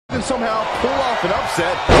to somehow pull off an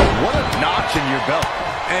upset. What a notch in your belt.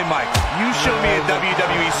 Hey, Mike, you show me a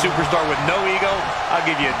WWE superstar with no ego, I'll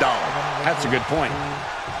give you $1. That's a good point.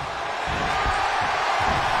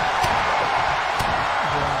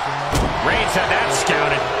 Reigns had that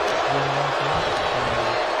scouted.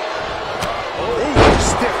 Ooh,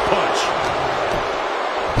 stiff punch.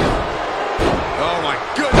 Oh, my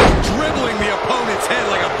goodness. Dribbling the opponent's head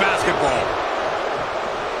like a basketball.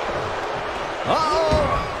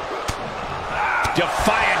 Uh-oh.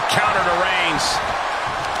 Defiant counter to Reigns.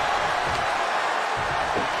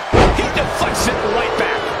 He deflects it right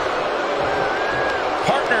back.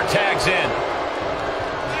 Partner tags in.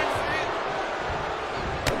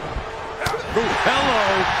 Ooh, hello.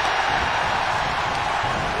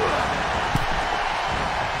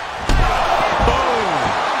 Boom.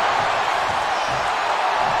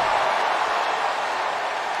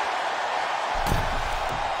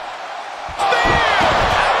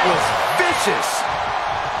 That was vicious.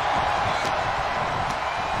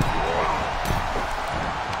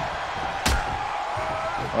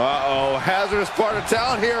 Uh-oh, hazardous part of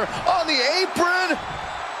town here on the apron.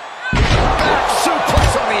 Back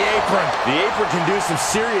suplex on the apron. The apron can do some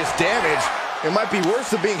serious damage. It might be worse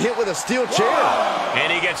than being hit with a steel chair.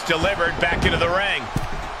 And he gets delivered back into the ring.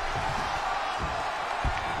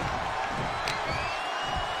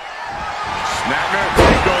 Snapmare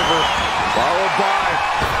takeover. Followed by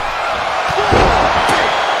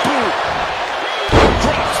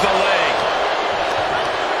Drops the leg.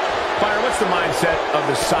 Byron, what's the mindset of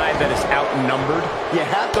the side that is outnumbered? you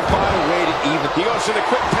have to find a way to even. He goes for the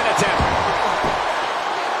quick pin attempt.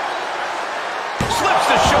 Slips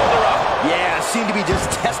the shoulder up. Yeah, seemed to be just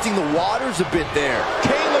testing the waters a bit there.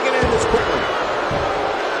 Kane looking at this quickly.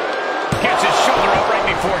 Gets his shoulder up right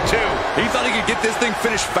before two. He thought he could get this thing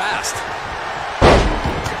finished fast.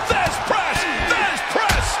 Fast press! Fast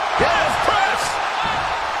press! Fast press!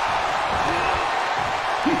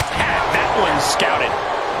 Had that one scouted.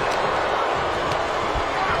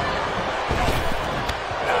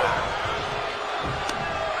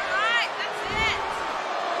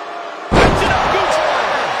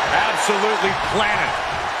 Absolutely planted.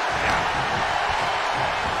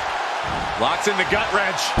 Locks in the gut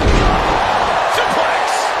wrench. Suplex!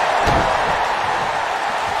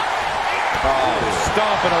 Oh,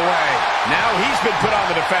 stomping away. Now he's been put on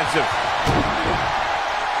the defensive.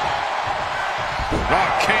 Oh,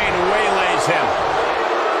 Kane waylays him.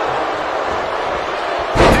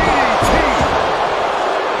 DDT.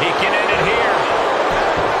 He can end it here.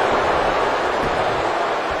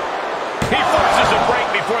 He forces a break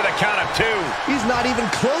before the count of two. He's not even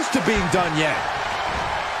close to being done yet.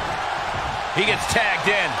 He gets tagged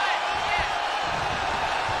in.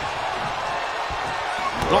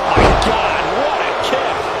 Oh my God, what a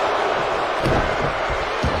kick.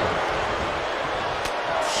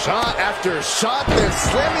 Shot after shot, then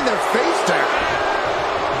slamming their face down.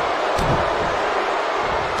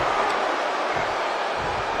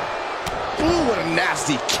 Ooh, what a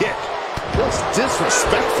nasty kick. Just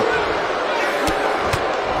disrespectful.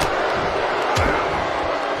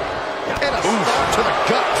 And a stop to the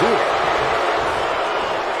gut, too.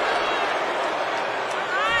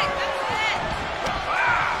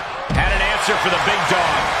 Had an answer for the big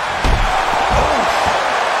dog.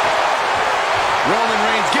 Roman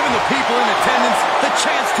Reigns giving the people in attendance the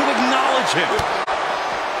chance to acknowledge him.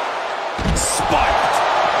 Spiked.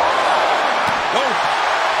 Oh,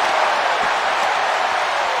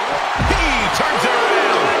 He turns it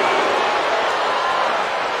around.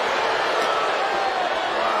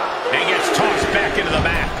 And gets tossed back into the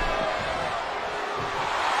mat.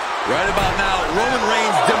 right about now, Roman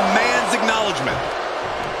Reigns demands acknowledgement.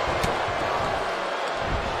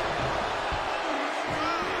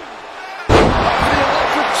 The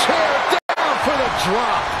electric chair down for the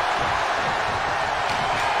drop.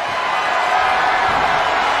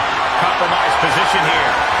 Compromised position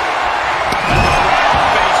here.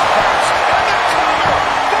 Face first. And the cover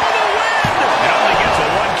for the win. It only gets a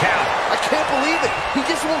 1 count. I can't believe it. He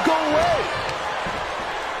just won't go away.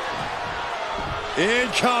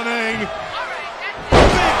 Incoming.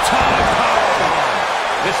 Big time powerbomb.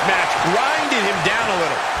 This match grinded him down a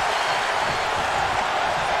little.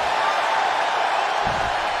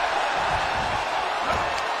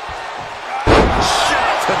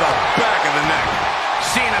 Shot to the back of the neck.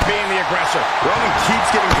 Cena being the aggressor. Roman keeps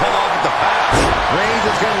getting cut off at the pass. Reigns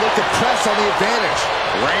is going to look to press on the advantage.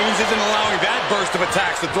 Reigns isn't allowing that burst of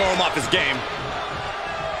attacks to throw him off his game.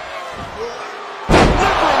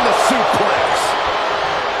 Delivering the suplex.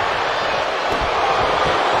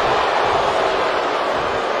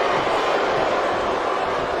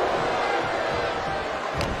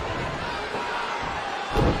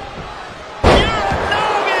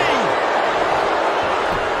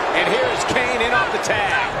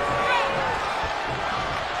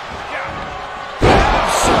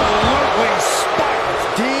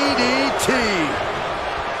 guaranteed.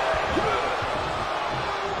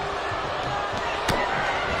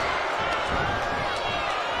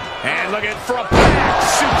 And looking for a back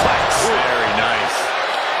suplex. Very nice.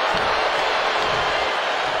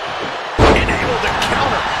 Able to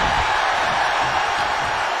counter.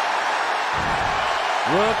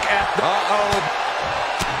 Look at the...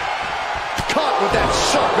 Caught with that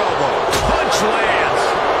sharp elbow. Punch lands.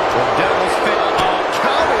 The Devil's Fit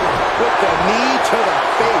countered with the knee to the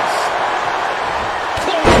face.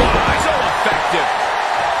 So effective.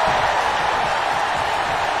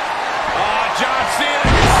 John Cena.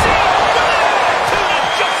 To an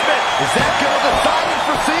adjustment. Is that going to decide it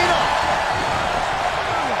for Cena?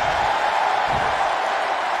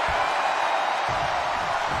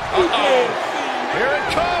 Here it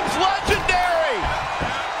comes, legendary!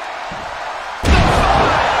 The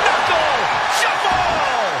five-knuckle shuffle!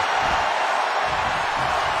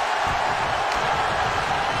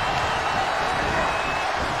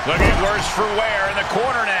 Looking worse for wear in the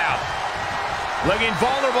corner now. Looking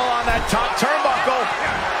vulnerable on that top turnbuckle.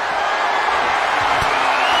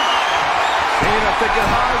 Cena thinking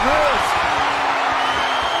high risk.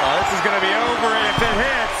 Oh, this is going to be over if it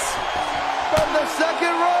hits. From the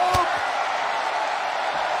second rope.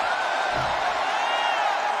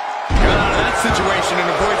 Got out of that situation and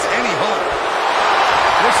avoids any harm.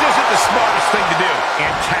 This isn't the smartest thing to do,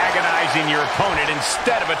 antagonizing your opponent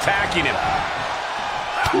instead of attacking him.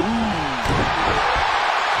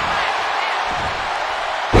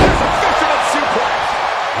 There's a fisherman suplex.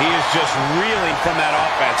 He is just reeling from that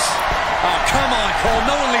offense. Oh, come on, Cole.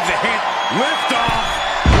 No one leaves a hint. Lift off.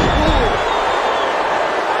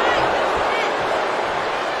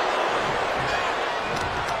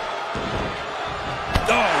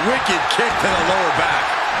 Oh, wicked kick to the lower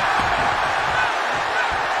back.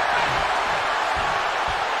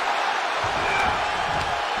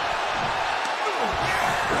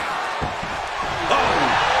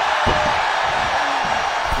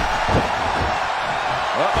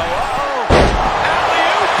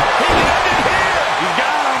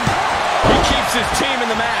 His team in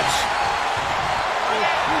the match.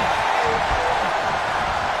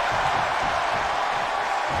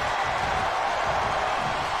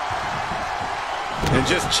 And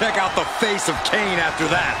just check out the face of Kane after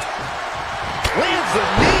that. Lands the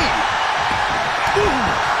knee.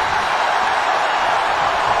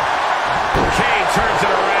 Kane turns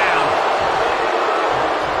it around.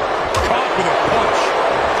 Caught with a punch.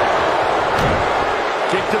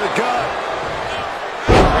 Kick to the gut.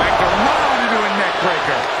 Dragged around into a neck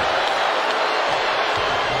breaker.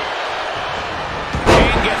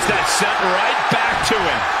 Kane gets that sent right back to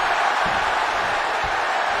him.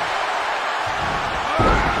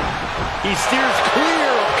 He steers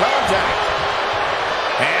clear of contact.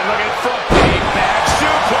 And looking for a big back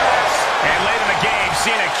suplex. And late in the game,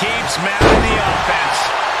 Cena keeps mounting the offense.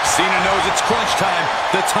 Cena knows it's crunch time.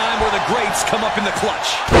 The time where the greats come up in the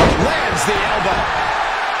clutch. Lands the elbow.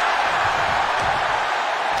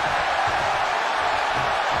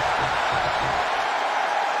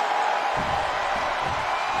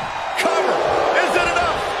 Cover. Is it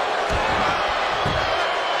enough?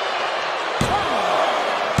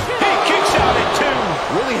 He kicks out at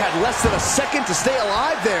 2. Really had less than a second to stay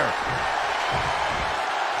alive there.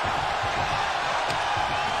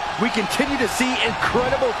 We continue to see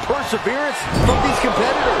incredible perseverance from these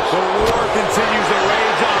competitors. The war continues to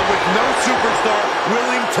rage on with no superstar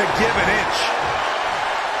willing to give an inch.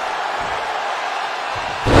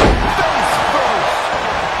 Face first.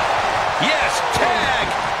 Yes, tag.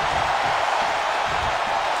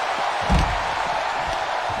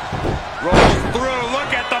 Rolls through.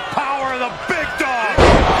 Look at the power of the big dog.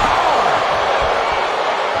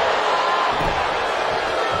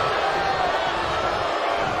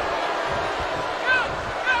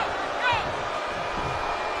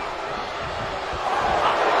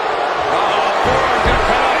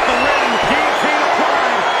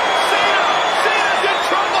 Cena's in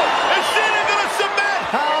trouble. Is Cena going to submit?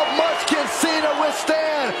 How much can Cena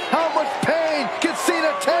withstand? How much pain can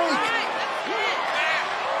Cena take?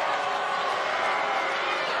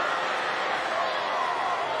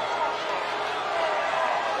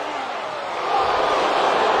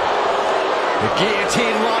 The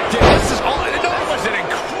guillotine locked in. This is all. That was an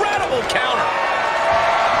incredible counter.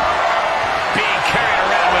 Being carried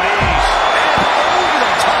around with ease. And over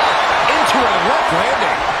the top into a rough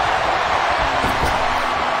landing.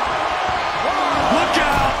 Look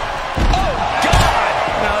out. Oh, God.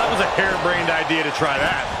 Now, that was a harebrained idea to try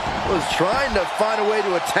that. Was trying to find a way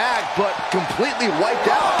to attack, but completely wiped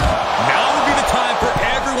out. Now would be the time for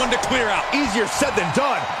everyone to clear out. Easier said than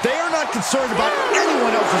done. They are not concerned about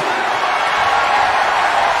anyone else's...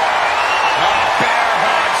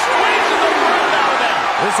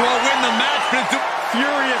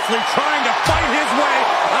 Lashley trying to fight his way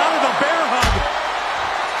out of the bear hug.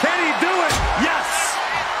 Can he do it? Yes!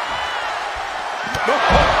 Oh,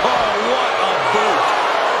 what a boot.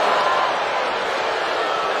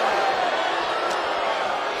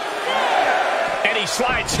 And he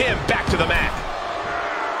slides him back to the mat.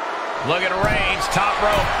 Look at Reigns, top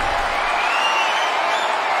rope.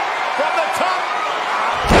 From the top.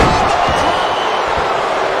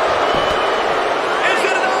 Is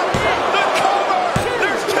it enough? The cover.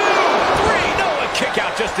 There's 2, 3. No, a kick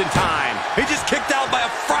out just in time. He just kicked out by a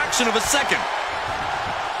fraction of a second.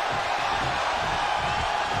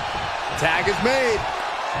 Tag is made.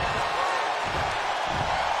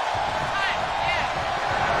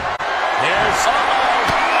 There's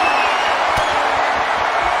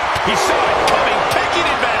he saw it coming, taking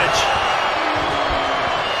advantage.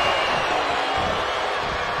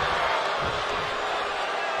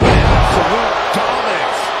 Absolute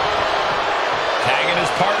dominance. Tagging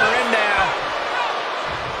his partner in now.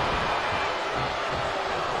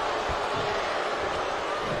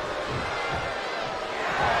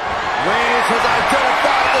 Reigns has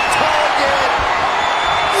identified the target.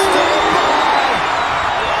 Still alive.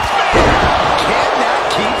 Can that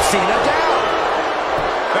keep Cena down?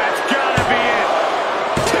 That's gotta be it.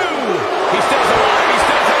 2. He stays alive. He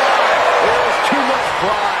stays alive. There's too much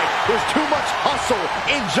pride. There's too much hustle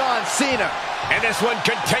in John Cena. And this one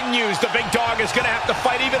continues. The big dog is going to have to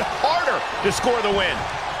fight even harder to score the win.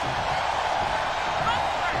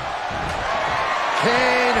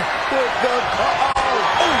 Kane with the...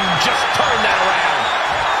 Oh, just turn that around.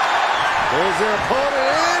 There's their opponent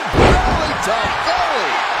in. Belly to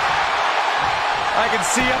belly. I can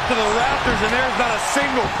see up to the rafters, and there's not a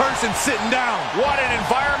single person sitting down. What an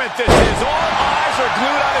environment this is. All eyes are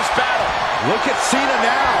glued on this battle. Look at Cena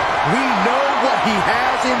now. We know what he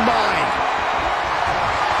has in mind.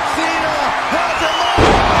 Cena has him on.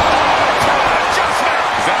 Adjustment.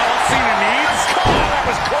 Is that all Cena needs? Oh, that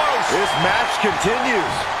was close. This match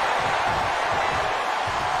continues.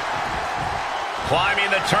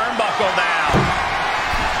 Climbing the turnbuckle now.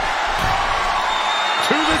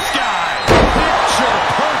 To the sky. Picture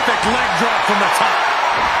perfect leg drop from the top.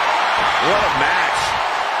 What a match.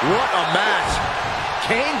 What a match.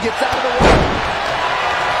 Kane gets out of the way.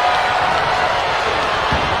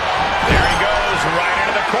 There he goes, right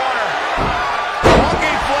into the corner.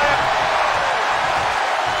 Monkey flip.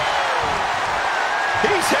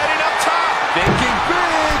 He's heading up top. Thinking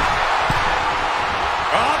big.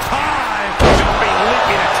 Up high. Jumping,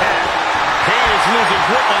 leaping attack. Kane is losing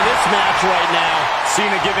grip on this match right now.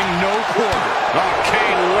 Cena giving no quarter. Oh,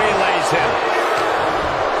 Kane waylays him.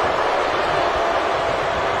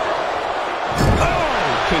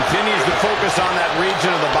 Continues to focus on that region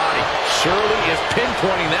of the body. Shirley is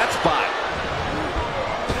pinpointing that spot.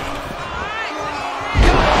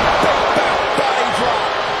 Body drop.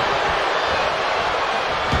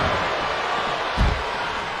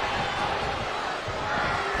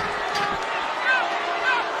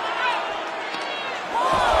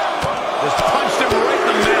 Just punched him right in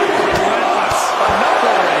the middle. Relentless. Enough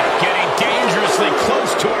already. Getting dangerously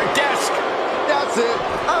close to our desk. That's it.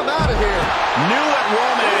 I'm out of here. Knew what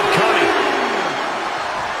Roman had coming.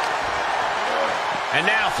 And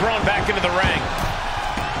now thrown back into the ring.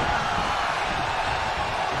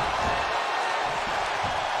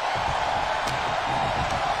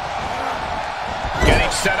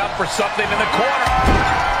 Getting set up for something in the corner.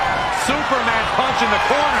 Superman punch in the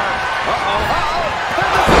corner.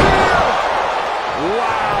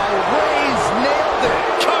 Wow, Reigns nailed it.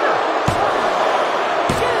 Cover.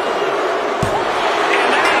 And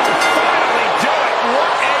that'll finally do it.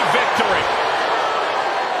 What a victory.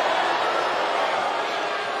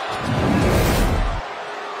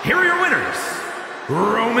 Here are your winners,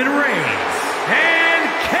 Roman Reigns and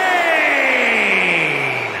Kane.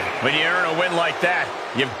 When you earn a win like that,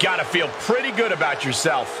 you've got to feel pretty good about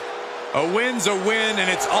yourself. A win's a win, and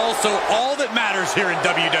it's also all that matters here in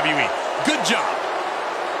WWE. Good job.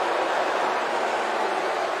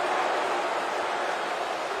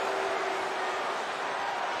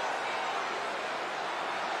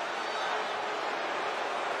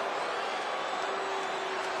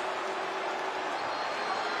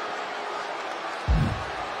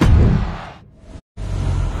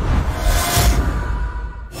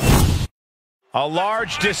 A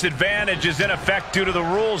large disadvantage is in effect due to the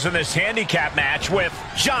rules in this handicap match with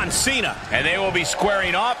John Cena. And they will be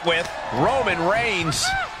squaring off with Roman Reigns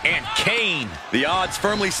and Kane. The odds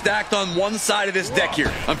firmly stacked on one side of this deck here.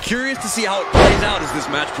 I'm curious to see how it plays out as this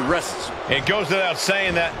match progresses. It goes without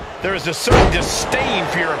saying that there is a certain disdain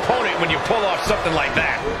for your opponent when you pull off something like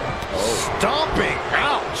that. Stomping.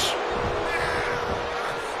 Ouch.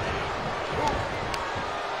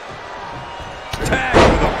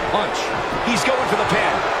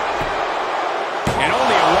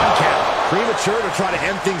 Premature to try to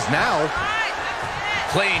end things now.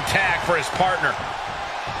 Clean tag for his partner.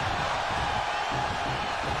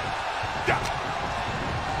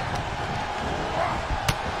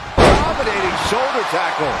 Dominating shoulder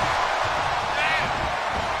tackle.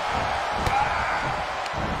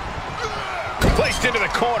 Placed into the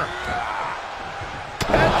corner.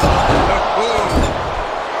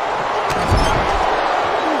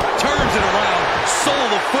 Turns it around. Sole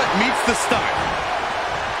of the foot meets the stomach.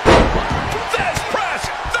 Fez press!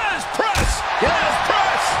 Fez press! Fez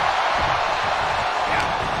press!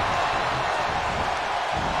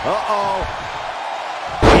 Uh-oh.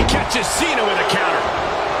 He catches Cena with a counter.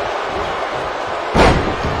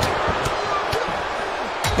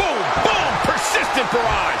 Boom! Boom! Persistent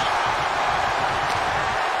barrage.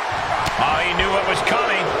 Oh, he knew what was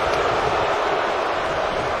coming.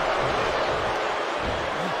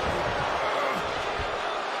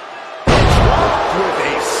 With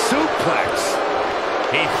a suplex.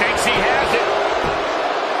 He thinks he has it.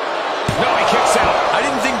 No, he kicks out. I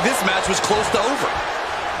didn't think this match was close to over.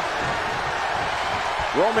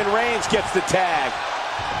 Roman Reigns gets the tag.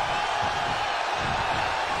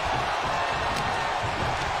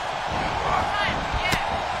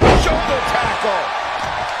 Shoulder tackle.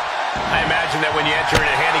 I imagine that when you enter in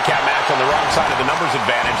a handicap match on the wrong side of the numbers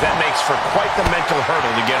advantage, that makes for quite the mental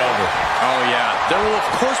hurdle to get over. Oh, yeah. There will, of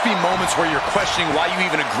course, be moments where you're questioning why you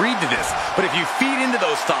even agreed to this. But if you feed into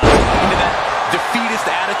those thoughts, into that defeatist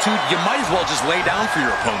attitude, you might as well just lay down for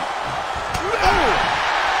your opponent.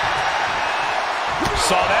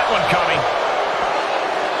 Saw that one coming.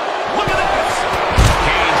 Look at this!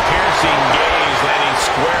 Kane's piercing gaze landing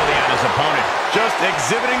squarely on his opponent. Just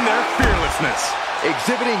exhibiting their fearlessness.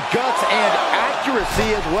 Exhibiting guts and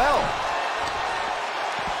accuracy as well.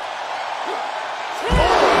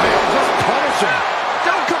 Oh, man, just punish him.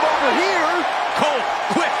 Don't come over here. Cole,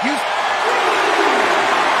 quick, use...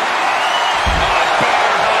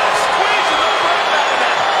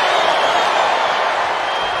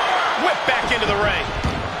 Whip back into the ring.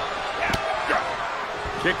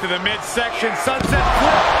 Kick to the midsection, sunset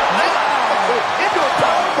flip. Into a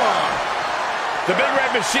powerbomb. The Big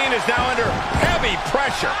Red Machine is now under heavy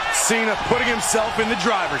pressure. Cena putting himself in the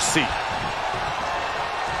driver's seat.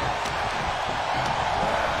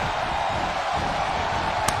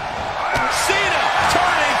 Cena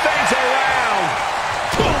turning things around.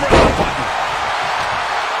 Boom, right on the button.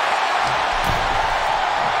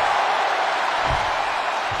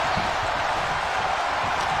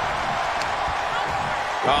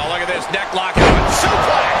 Oh, look at this neck lock.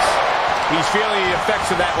 Suplex. He's feeling the effects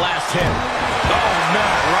of that last hit. Oh,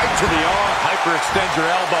 man, right to the arm. Hyperextend your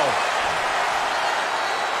elbow.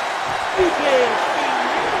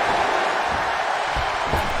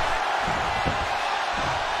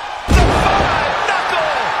 The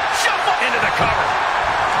five-knuckle shuffle into the cover.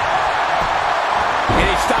 And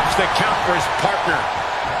he stops the count for his partner.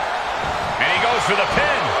 And he goes for the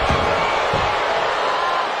pin.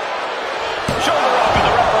 Shoulder up, and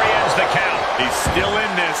the referee ends the count. He's still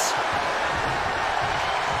in this.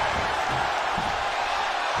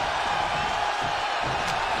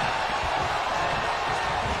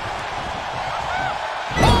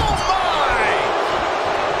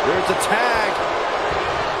 There's a tag.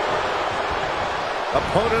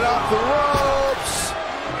 Opponent off the ropes.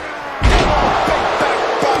 Big back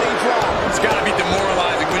body drop. It's got to be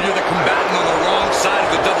demoralizing when you're the combatant on the wrong side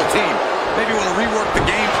of the double team. Maybe you want to rework the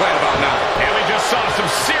game plan about now. And we just saw some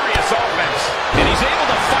serious offense. And he's able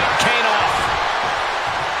to fight Kane off.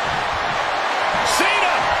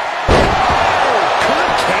 Cena! Oh,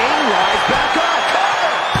 could Kane rise back up?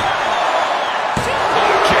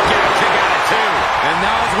 Kick out at two. And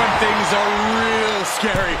now's when things are real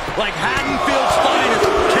scary. Like Haddonfield's finest,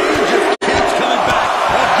 Kane just keeps coming back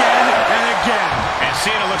again and again. And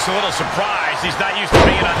Cena looks a little surprised. He's not used to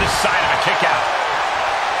being on this side of a kick out.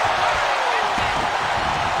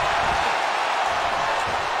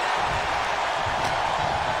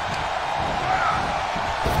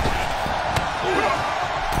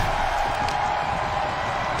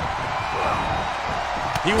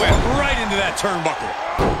 He went right into that turnbuckle.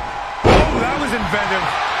 Oh, that was inventive.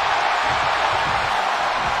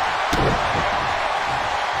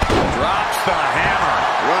 Drops the hammer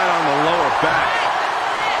right on the lower back.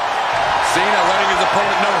 Cena letting his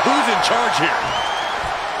opponent know who's in charge here.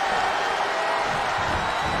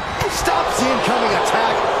 Stops the incoming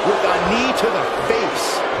attack with a knee to the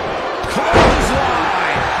face.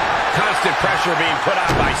 Clothesline. Constant pressure being put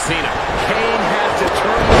on by Cena. Kane has to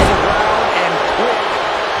turn this around and quick.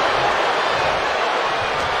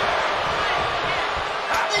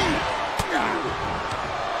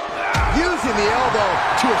 Using using the elbow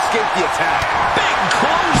to escape the attack. Big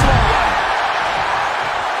clothesline.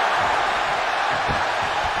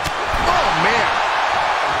 Oh, man.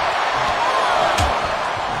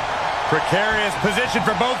 Precarious position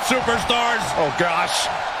for both superstars. Oh, gosh.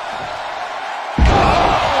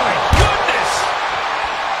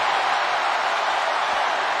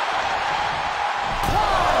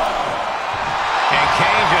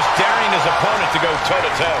 Daring his opponent to go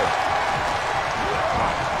toe-to-toe.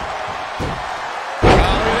 Oh,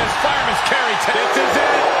 look at this fireman's carry. This is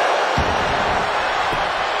it.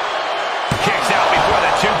 Kicks out before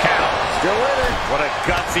the 2 count. Still in it. What a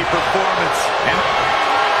gutsy performance. And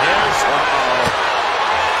here's...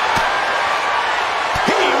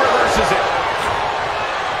 He reverses it.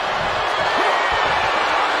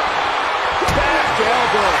 Back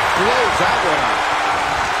elbow blows that one out.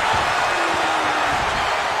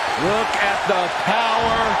 Look at the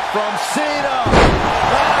power from Cena.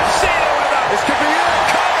 Cena with a... This could be it.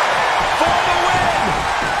 Cover for the win.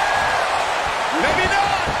 Maybe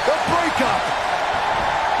not. The breakup.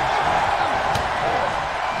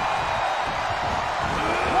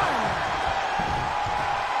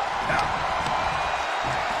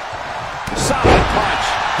 Solid punch.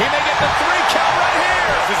 He may get the 3 count right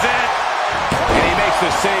here. This is it. And he makes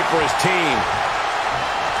the save for his team.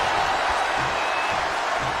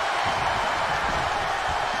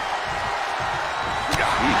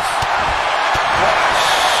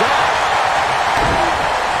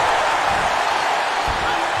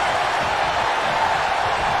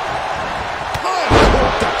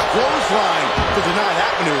 Clothesline to deny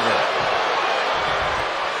that maneuver.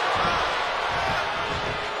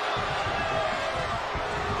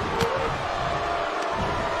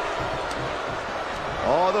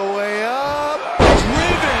 All the way up.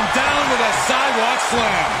 Driven down to the sidewalk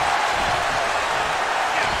slam.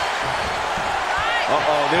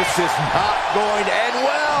 Uh-oh, this is not going to end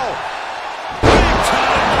well. Big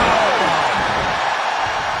time powerbomb.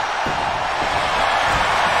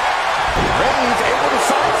 Reigns able to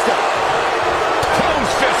sidestep.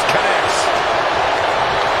 Close fist connects.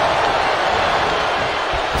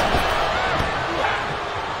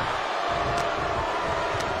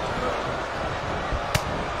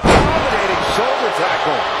 Dominating shoulder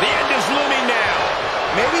tackle. The end is looming now.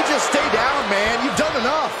 Maybe just stay down, man. You've done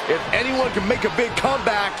enough. If anyone can make a big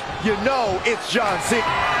comeback, you know it's John Cena.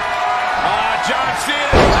 John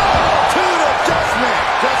Cena. To the adjustment.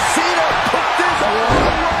 Does Cena put this one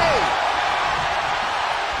away?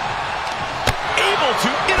 Able to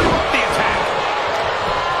interrupt the attack.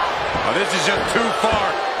 Oh, this is just too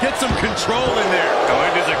far. Get some control in there.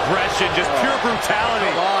 Going his aggression, just pure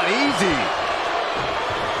brutality. Come on, easy.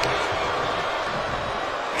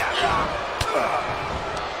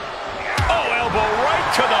 Oh, elbow right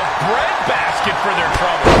to the breadbasket for their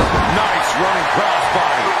trouble. Nice running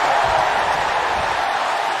crossbody.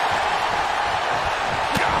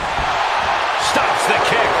 Stops the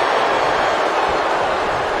kick.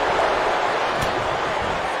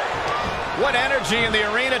 What energy in the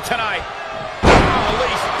arena tonight.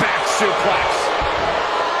 Release back suplex.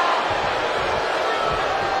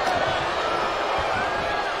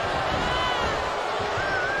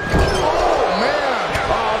 Oh, man.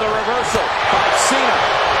 Oh, the reversal by Cena.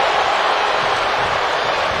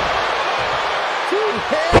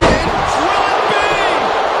 Two-handed. Will it be?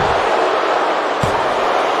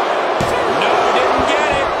 No, didn't get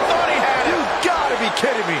it. Thought he had it. You gotta be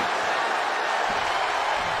kidding me.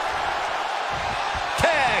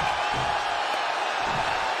 Tag.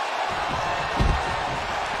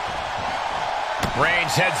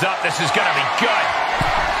 Reigns heads up. This is gonna be good.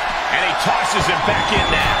 And he tosses him back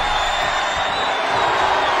in now.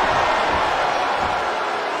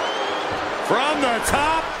 From the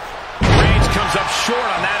top. Reigns comes up short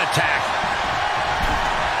on that attack.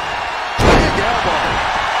 Big elbow.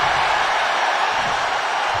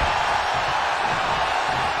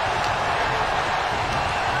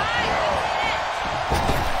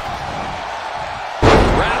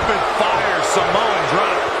 Rapid fire Samoan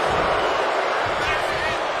drop.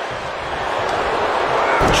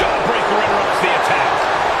 Jawbreaker interrupts the attack.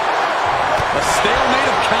 A stalemate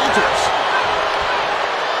of counters.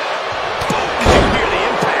 Did you hear the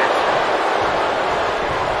impact?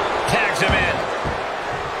 Tags him in.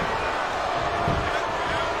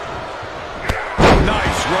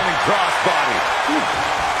 Nice running crossbody.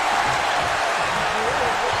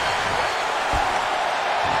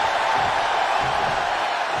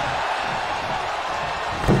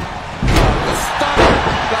 The stunner.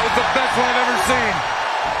 That was the best one I've ever seen.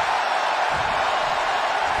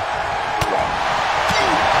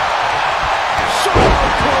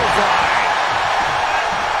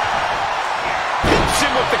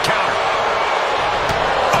 with the counter.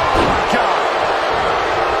 Oh, my God.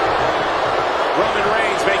 Roman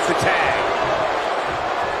Reigns makes the tag.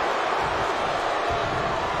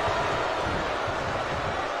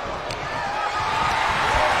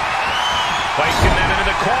 Placing them into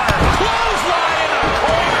the corner. Clothesline in the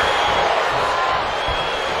corner.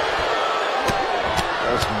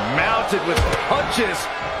 Just mounted with punches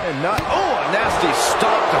and not. Oh, a nasty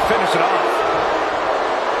stop to finish it off.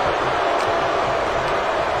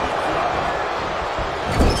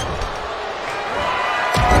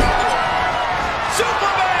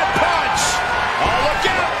 Superman punch. Oh, look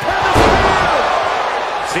out.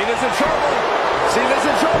 Cena's in trouble. Cena's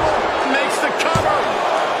in trouble. Makes the cover.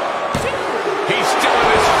 He's still in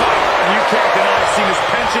this fight. You can't deny Cena's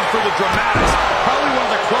penchant for the dramatics. Probably one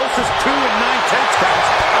of the closest 2 and 9/10 counts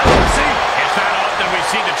I've ever seen. It's not often we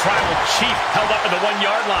see the tribal chief held up at the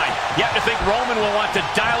 1-yard line. You have to think Roman will want to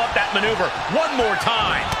dial up that maneuver one more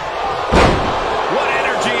time. What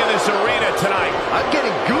energy in this arena tonight. I'm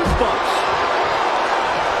getting goosebumps.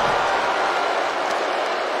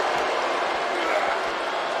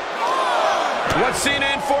 What's Cena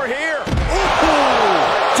in for here? Ooh,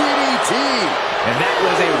 DDT. And that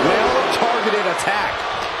was a well-targeted attack.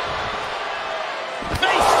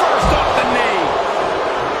 Face first off the knee.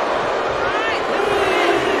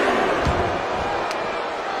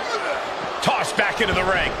 Tossed back into the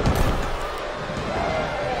ring.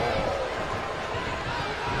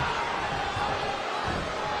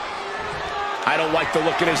 I don't like the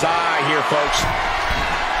look in his eye here, folks.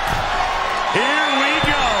 Here we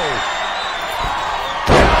go.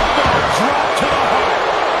 Drop to the heart.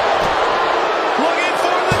 Looking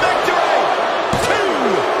for the victory. 2.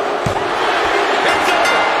 It's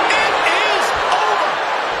over. It is over.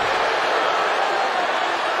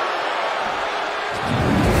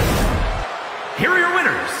 Here are your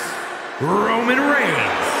winners, Roman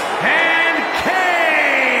Reigns and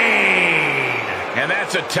Kane. And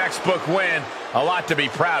that's a textbook win. A lot to be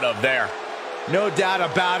proud of there. No doubt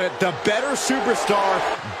about it. The better superstar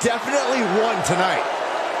definitely won tonight.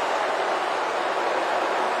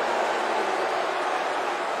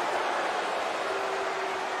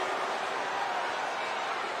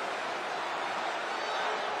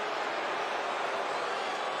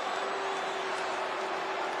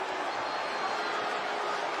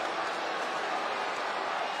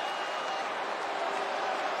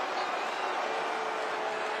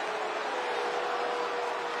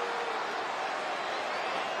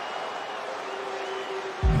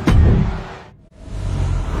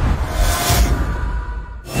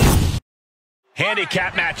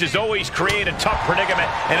 Handicap matches always create a tough predicament,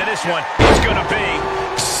 and in this one, it's going to be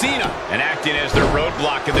Cena. And acting as their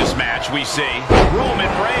roadblock in this match, we see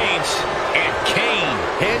Roman Reigns and Kane.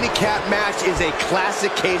 Handicap match is a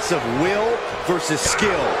classic case of will versus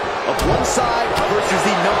skill, of one side versus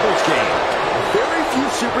the numbers game. Very few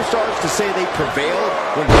superstars to say they prevailed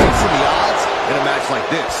when facing the odds in a match like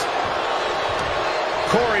this.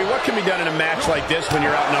 Corey, what can be done in a match like this when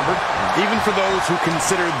you're outnumbered? Even for those who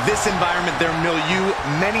consider this environment their milieu,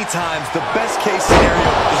 many times the best case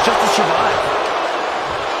scenario is just to survive.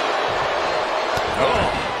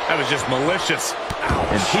 Oh, that was just malicious.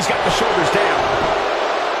 And he's got the shoulders down.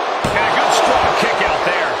 And a good strong kick out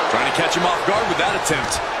there. Trying to catch him off guard with that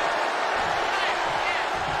attempt.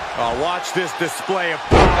 Oh, watch this display of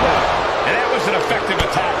power. And that was an effective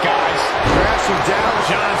attack, guys. Crashing down.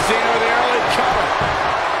 John Cena with the early cover.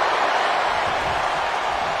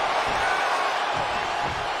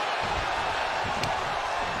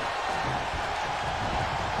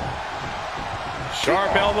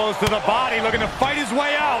 Sharp elbows to the body, looking to fight his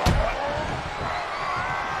way out.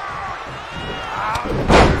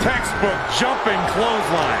 Textbook jumping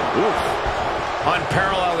clothesline. Oof.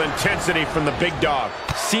 Unparalleled intensity from the big dog.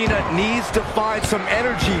 Cena needs to find some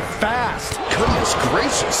energy fast. Goodness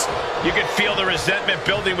gracious. You can feel the resentment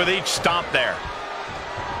building with each stomp there.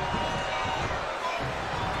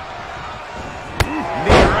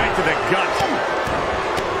 Knee right to the gut.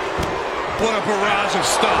 What a barrage of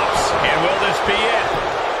stops. And will this be it?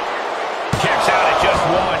 Kicks out at just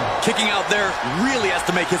 1. Kicking out there really has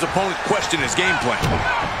to make his opponent question his game plan.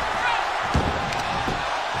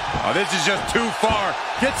 Oh, this is just too far.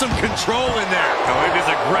 Get some control in there. Oh, look at this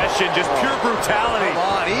aggression, just pure brutality. Come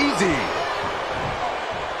on, easy.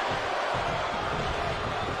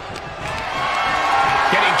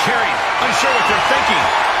 Getting carried, unsure what they're thinking.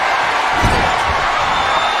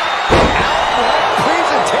 Outright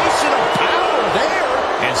presentation of power there.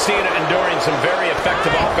 And Cena enduring some very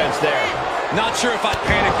effective offense there. Not sure if I'd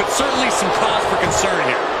panic, but certainly some cause for concern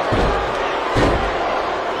here.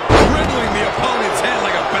 Dribbling the opponent's head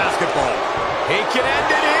like a basketball. He can end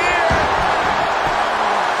it here.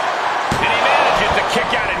 And he manages to kick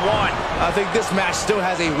out in one. I think this match still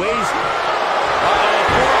has a ways.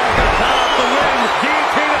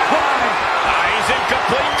 He's in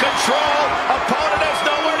complete control. Opponent has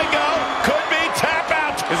nowhere to go. Could be tap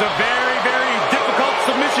out. It's a very, very difficult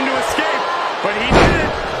submission to escape, but he did it.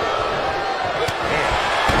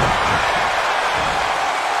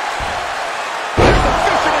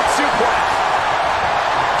 Fisherman suplex.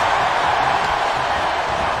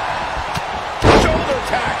 Shoulder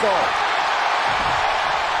tackle.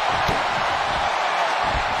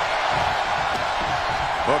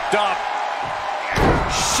 Hooked up.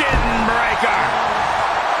 Shin breaker.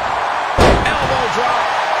 Elbow drop.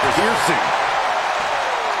 Piercing.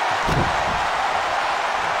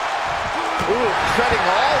 Ooh, treading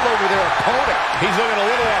all over their opponent. He's looking a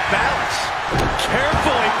little off balance.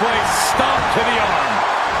 Carefully placed stomp to the arm.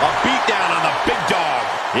 A beatdown on the big dog.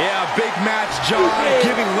 Yeah, big match, John,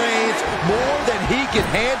 giving Reigns more than he can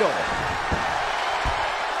handle.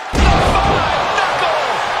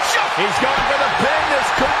 He's going for the pin. This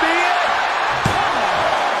could be it.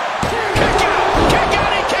 Kick out. Kick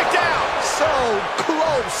out. He kicked out. So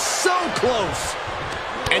close. So close.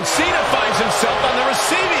 And Cena finds himself on the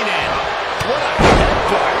receiving end. What a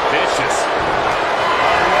headbutt. Vicious.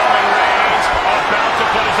 Roman Reigns about to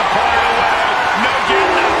put his opponent away. No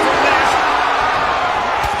getting up from this.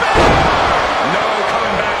 No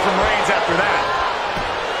coming back from Reigns after that.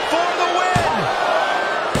 For the win.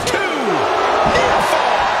 2. Near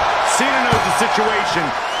fall. Cena knows the situation.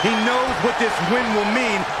 He knows what this win will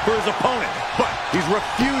mean for his opponent, but he's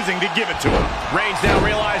refusing to give it to him. Reigns now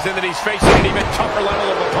realizing that he's facing an even tougher level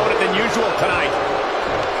of opponent than usual tonight.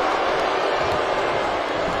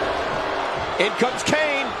 In comes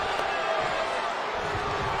Kane.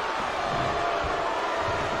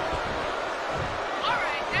 All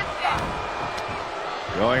right, that's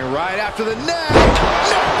it. Going right after the neck.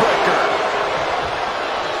 Neckbreaker.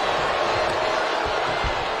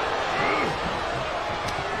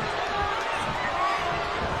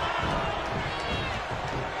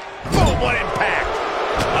 Boom, what impact.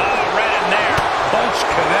 Oh, right in there. Bunch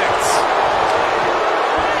connects.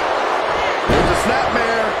 There's a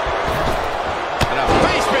snapmare. And a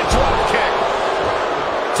basement drop kick.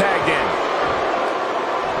 Tagged in.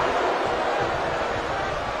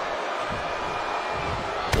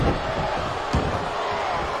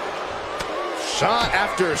 Shot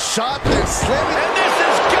after shot, then slamming. And this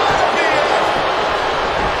is gonna be it.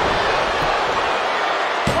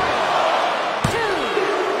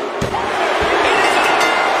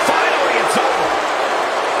 Finally, it's over.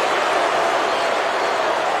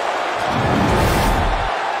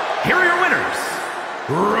 Here are your winners,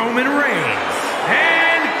 Roman Reigns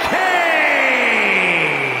and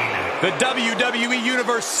Kane. The WWE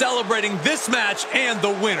Universe celebrating this match and the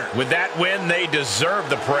winner. With that win, they deserve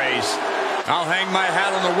the praise. I'll hang my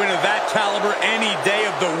hat on a win of that caliber any day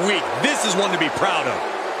of the week. This is one to be proud of.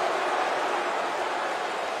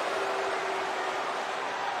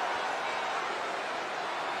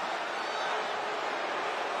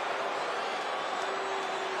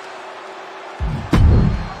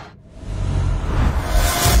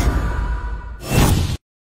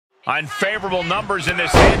 Unfavorable numbers in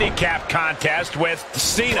this handicap contest with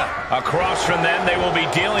Cena. Across from them, they will be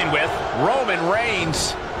dealing with Roman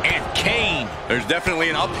Reigns and Kane. There's definitely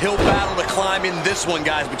an uphill battle to climb in this one,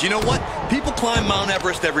 guys. But you know what? People climb Mount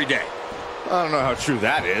Everest every day. I don't know how true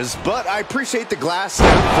that is, but I appreciate the glass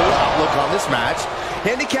half full outlook on this match.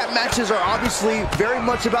 Handicap matches are obviously very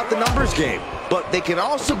much about the numbers game, but they can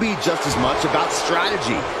also be just as much about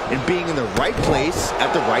strategy and being in the right place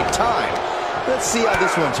at the right time. Let's see how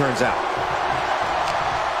this one turns out.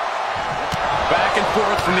 Back and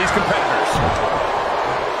forth from these competitors.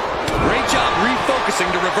 Great job refocusing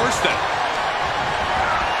to reverse them.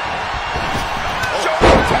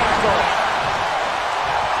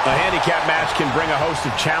 A handicap match can bring a host of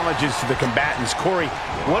challenges to the combatants. Corey,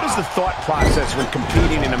 what is the thought process when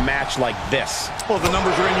competing in a match like this? Well, if the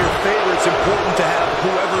numbers are in your favor, it's important to have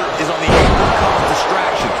whoever is on the apron cause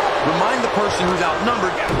distraction. Remind the person who's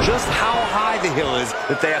outnumbered just how high the hill is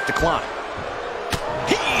that they have to climb.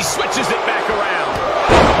 He switches it back around.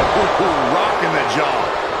 Rocking the jaw.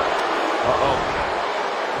 Uh-oh.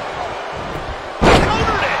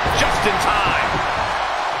 Countered it just in time.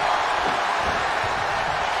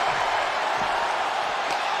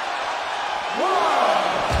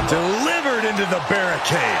 Delivered into the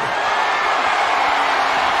barricade.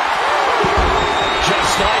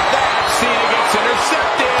 Just like that, Cena gets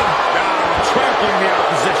intercepted. Trampling the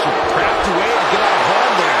opposition. Crafty way to get out of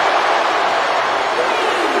harm there.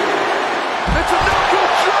 It's a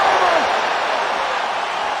no-good drama.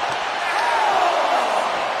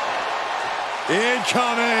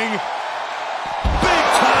 Incoming. Big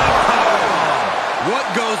time powerbomb. What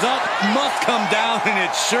goes up must come down, and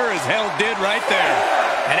it sure as hell did right there.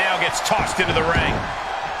 And now gets tossed into the ring.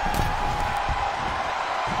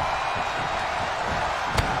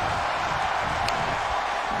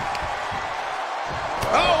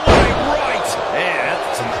 Oh, right. Man,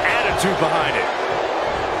 that's some attitude behind it.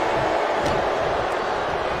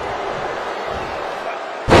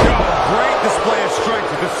 Oh, great display of strength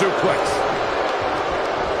with the suplex.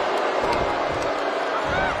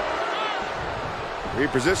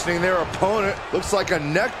 Repositioning their opponent. Looks like a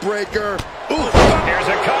neck breaker. Ooh, here's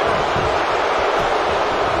a cover.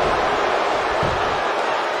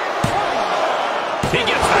 He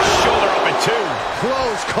gets the shoulder up in two.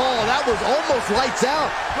 Close call. That was almost lights out.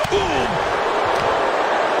 Ooh.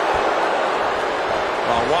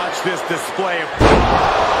 Well, watch this display of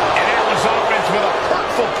And Allen's offense with a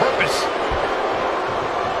hurtful purpose.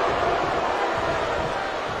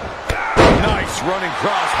 nice running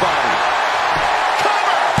crossbody.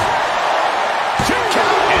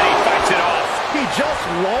 He just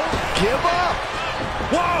won't give up.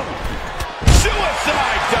 Whoa!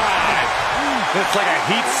 Suicide dive! It's like a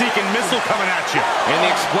heat-seeking missile coming at you. And the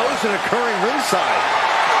explosion occurring ringside.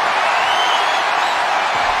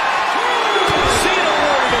 Cena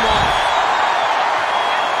warded him off.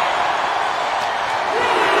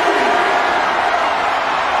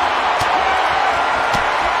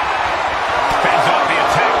 Fends off the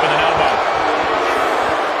attack with an elbow.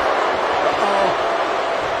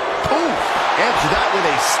 Ooh, answer that with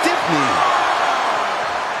a stiff knee.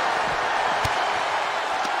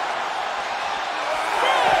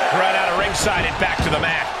 Right out of ringside and back to the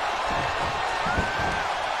mat.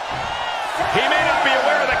 He may not be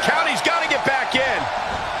aware of the count. He's got to get back in.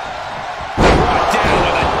 Brought down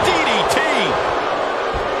with a DDT.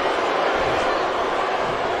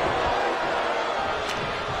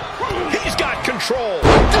 He's got control.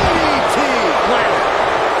 DDT.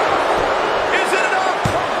 Is it enough?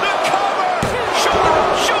 The cover. Shoulder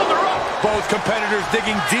up, shoulder up. Both competitors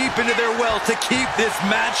digging deep into their well to keep this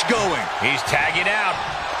match going. He's tagging out.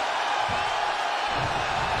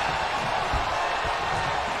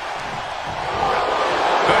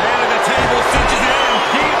 The head of the table cinches it in.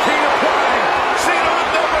 Guillotine applied. Cena with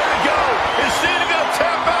nowhere to go. Is Cena going to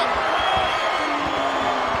tap out?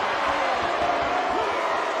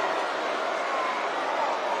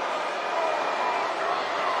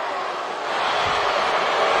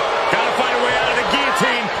 Gotta find a way out of the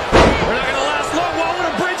guillotine. We're not going to last long. Whoa, what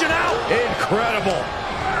a bridging out. Incredible.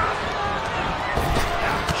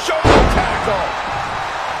 Shoulder tackle.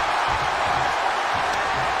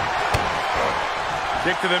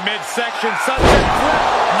 Kick to the midsection. Sunset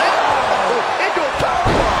flip. Into a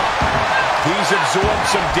powerbomb. He's absorbed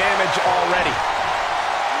some damage already.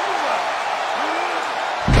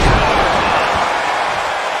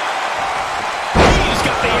 He's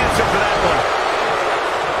got the answer for that one.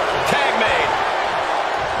 Tag made.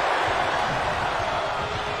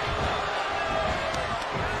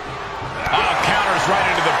 Oh, counters right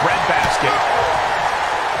into the breadbasket.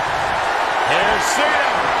 Here's Cena.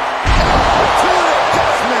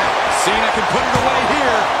 Cena can put it away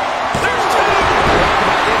here. There's two.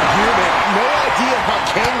 Inhuman. No idea how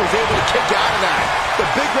Kane was able to kick out of that. The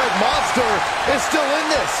big red monster is still in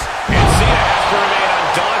this. And Cena has to remain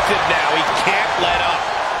undaunted now. He can't let up.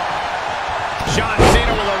 John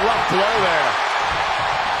Cena with a rough blow there.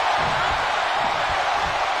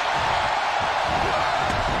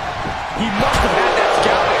 He must have had that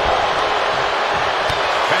scouting.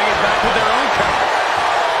 Bang it back with their own counter.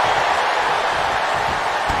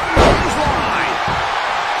 Line.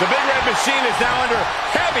 The big red machine is now under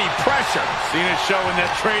heavy pressure. Cena showing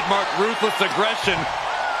that trademark ruthless aggression.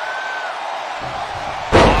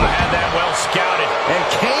 Oh, had that well scouted. And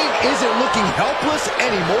Kane isn't looking helpless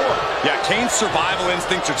anymore. Yeah, Kane's survival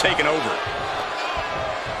instincts are taking over.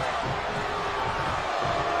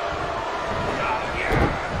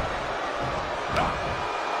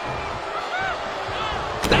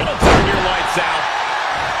 That'll turn your lights out.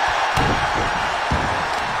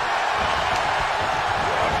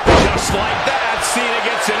 Just like that, Cena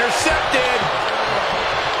gets intercepted.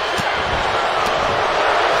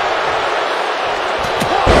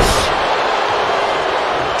 Push.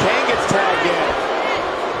 Kane gets tagged in.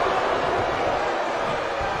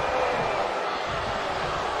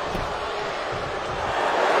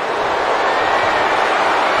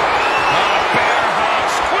 Bear hug,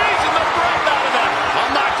 squeezing the breath out of them.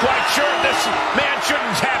 I'm not quite sure if this man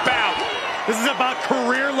shouldn't tap out. This is about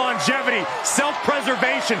career longevity,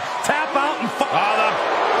 self-preservation. Tap out and Oh, the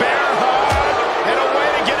bear hug and a way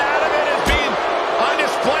to get out of it is being on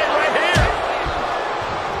display right here.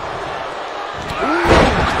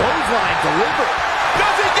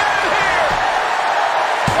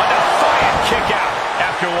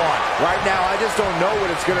 just don't know what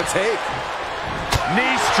it's going to take.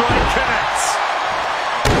 Knee strike connects.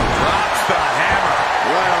 Drops the hammer.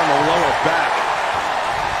 Right on the lower back.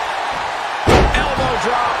 Elbow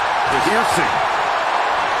drop. Piercing.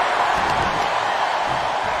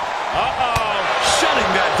 Uh-oh. Shutting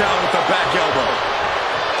that down with the back elbow.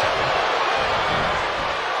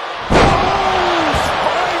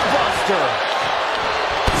 Spine buster.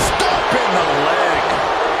 Stop in the leg.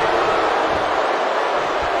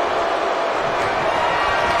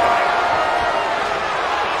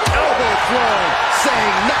 Elbow throw,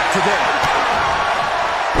 saying not today.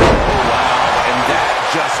 Wow, and that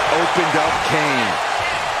just opened up Kane.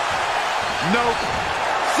 Nope.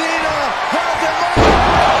 Cena has him up.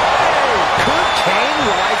 Could Kane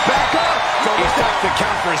rise back up? He stops the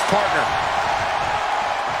count for his partner.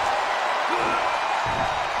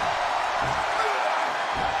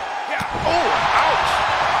 Oh, ouch.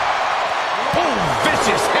 Oh,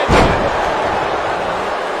 vicious headbutt.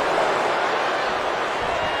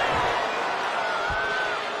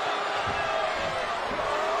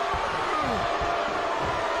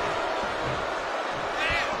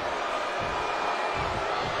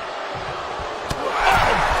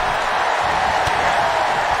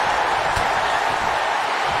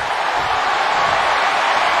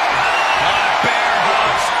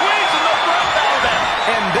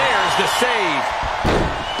 The save.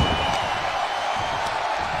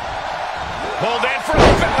 Pulled in for a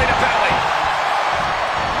belly to belly.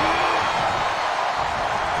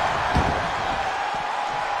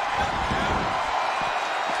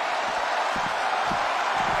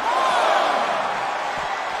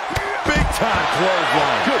 Big time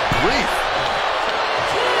clothesline. Good grief.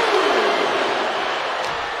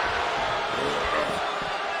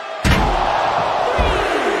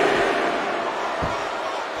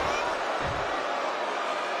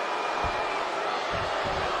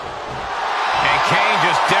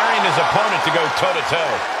 Daring his opponent to go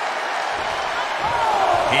toe-to-toe.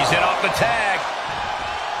 He's in off the tag.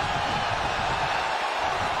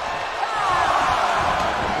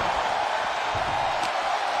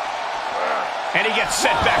 And he gets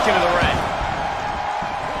sent back into the ring.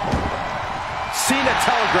 Cena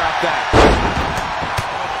telegraphed that.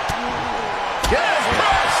 Yes,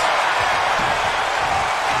 press!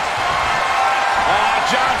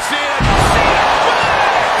 John Cena.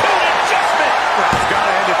 It's got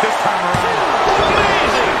to end it this time around.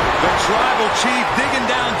 Amazing! The tribal chief digging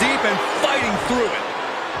down deep and fighting through it.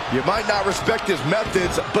 You might not respect his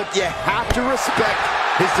methods, but you have to respect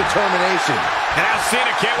his determination. And now Cena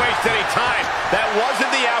can't waste any time. That wasn't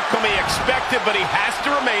the outcome he expected, but he has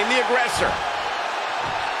to remain the aggressor.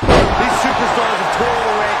 These superstars have toiled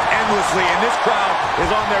away endlessly, and this crowd is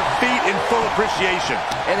on their feet in full appreciation.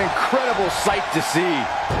 An incredible sight to see.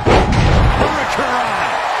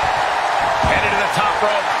 Hurricane. Headed to the top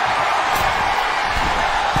rope.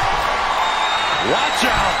 Watch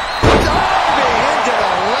out. Diving into the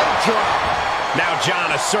leg drop. Now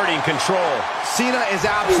John asserting control. Cena is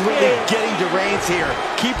absolutely getting to Reigns here,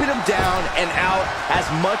 keeping him down and out as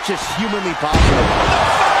much as humanly possible.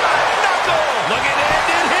 Look at it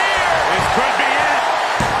in here. This could be it.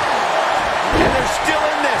 And they're still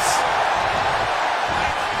in this.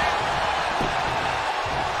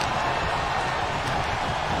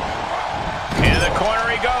 Into the corner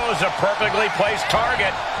he goes, a perfectly placed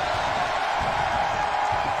target.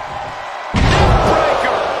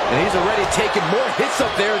 Breaker. And he's already taken more hits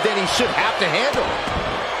up there than he should have to handle.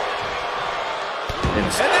 And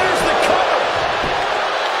there's the cover.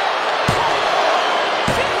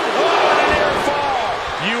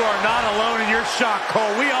 You are not alone in your shock,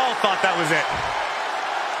 Cole. We all thought that was it.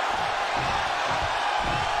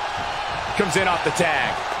 Comes in off the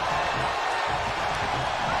tag.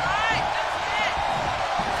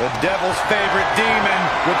 The devil's favorite demon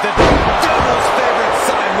with the devil's favorite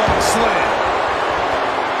sidewalk slam.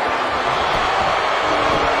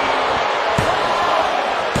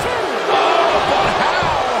 Oh, but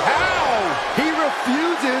how? He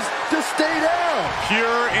refuses to stay down.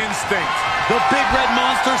 Pure instinct. The big red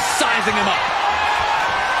monster sizing him up.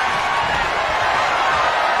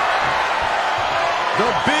 The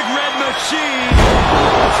big red machine.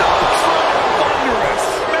 Thunderous.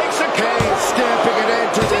 Makes a Kane stamping an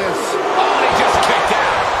end to this. Oh, he just kicked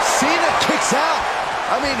out. Cena kicks out.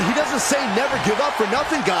 I mean, he doesn't say never give up for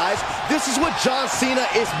nothing, guys. This is what John Cena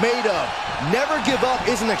is made of. Never give up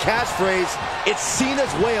isn't a catchphrase. It's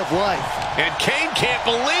Cena's way of life. And Kane can't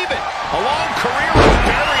believe it. A long career of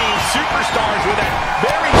burying superstars with that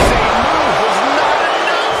very same move was not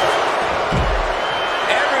enough.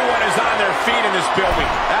 Everyone is on their feet in this building.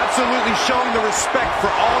 Absolutely. absolutely showing the respect for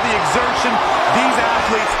all the exertion these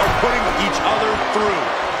athletes are putting each other through.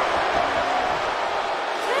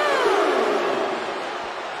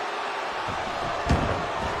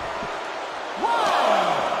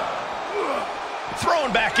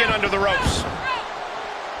 Thrown back in under the ropes.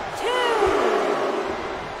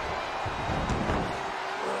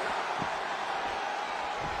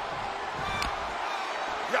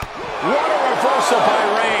 What a reversal by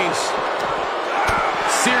Reigns.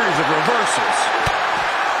 Series of reversals.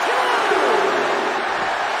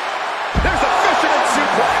 There's a fisherman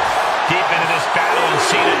suplex. Deep into this battle, and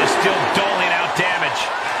Cena is still doling out damage.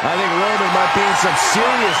 I think Roman might be in some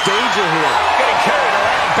serious danger here. Getting carried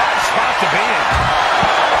around. Bad spot to be in.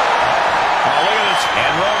 Oh, look at this.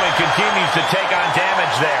 And Roman continues to take on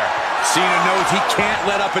damage there. Cena knows he can't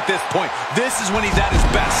let up at this point. This is when he's at his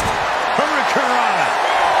best. Hurricanrana.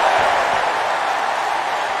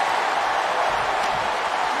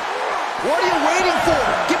 What are you waiting for?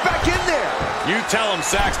 Get back in there. You tell him,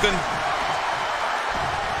 Saxton.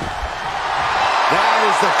 That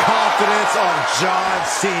is the confidence of John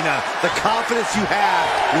Cena. The confidence you have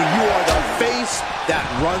when you are the face that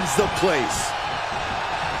runs the place.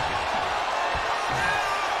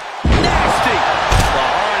 Nasty. The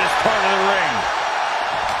hardest part of the ring.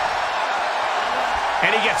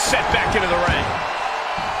 And he gets set back into the ring.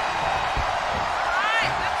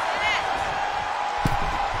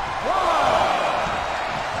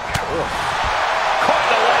 Caught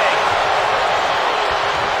the leg.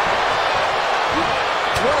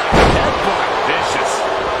 What a headbutt. Vicious.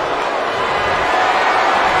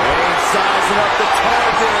 Reigns sizing up the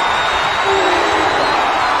target.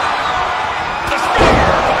 The spear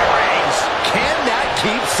by Reigns. Can that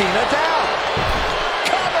keep Cena down?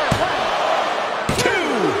 Cover. 2.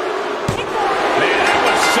 Man, that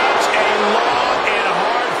was such a long and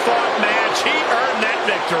hard-fought match. He earned that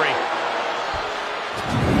victory.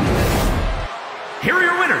 Here are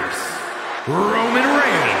your winners, Roman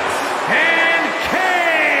Reigns and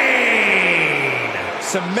Kane.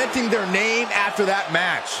 Cementing their name after that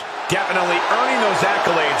match. Definitely earning those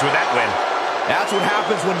accolades with that win. That's what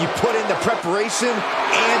happens when you put in the preparation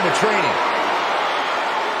and the training.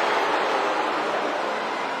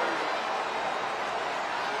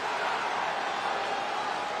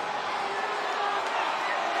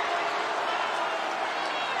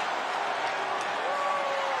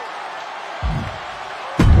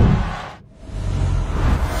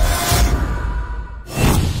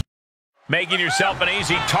 Making yourself an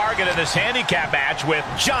easy target of this handicap match with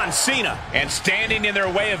John Cena. And standing in their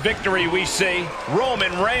way of victory, we see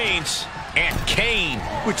Roman Reigns and Kane.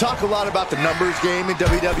 We talk a lot about the numbers game in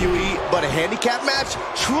WWE, but a handicap match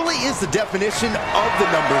truly is the definition of the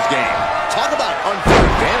numbers game. Talk about unfair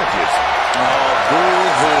advantages. Oh,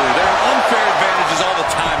 boo-hoo. There are unfair advantages all the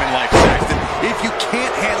time in life, Saxton. If you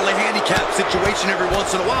can't handle a handicap situation every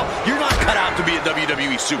once in a while, you're not cut out to be a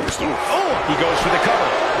WWE superstar. Oh, he goes for the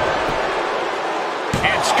cover.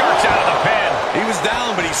 And skirts out of the pin. He was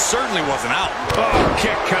down, but he certainly wasn't out. Oh,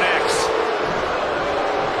 kick connects.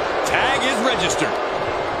 Tag is registered.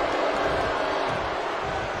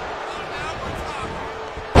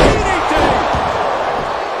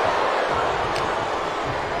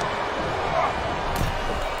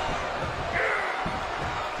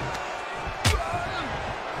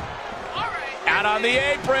 Out on the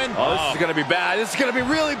apron. Oh, this is going to be bad. This is going to be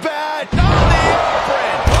really bad. On the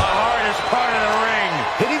apron. The hardest part of the ring.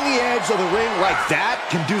 Hitting the edge of the ring like that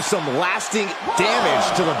can do some lasting damage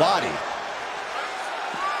to the body.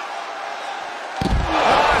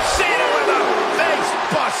 Oh, Cena with a face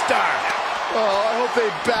buster. Oh, I hope they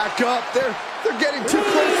back up. They're getting too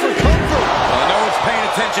close for comfort. No one's paying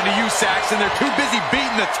attention to you, Saxton. They're too busy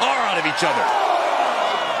beating the tar out of each other.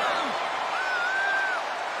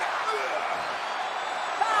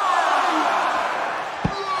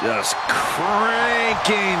 Just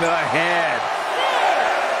cranking the head.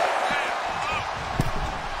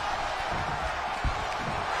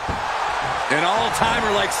 An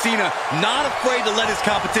all-timer like Cena, not afraid to let his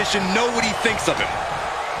competition know what he thinks of him.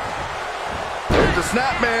 There's a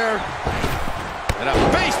snapmare. And a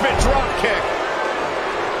basement drop kick.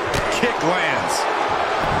 Kick lands.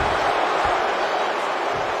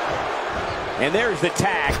 And there's the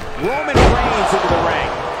tag. Roman Reigns into the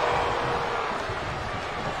ring.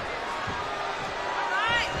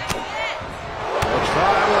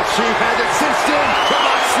 Tribal Chief has it cinched in. Come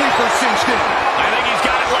on, sleeper cinched in. I think he's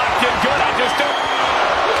got it locked in good. I just don't.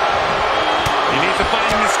 He needs to find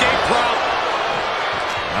an escape route.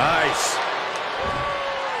 Nice.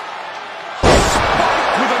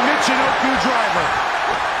 Spike with a Michinoku driver.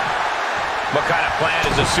 What kind of plan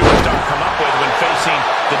does a superstar come up with when facing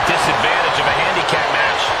the disadvantage of a handicap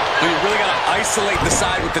match? Well, you really got to isolate the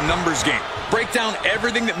side with the numbers game. Break down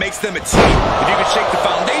everything that makes them a team. If you can shake the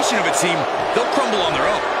foundation of a team, they'll crumble on their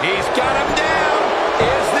own. He's got him down.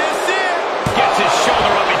 Is this it? Gets his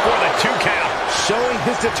shoulder up before the 2 count. Showing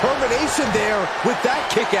his determination there with that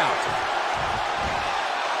kick out.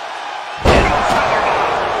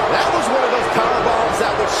 That was one of those power bombs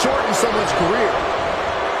that would shorten someone's career.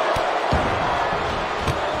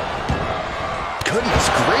 Goodness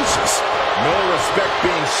gracious. No respect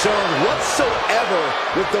being shown whatsoever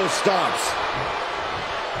with those stomps.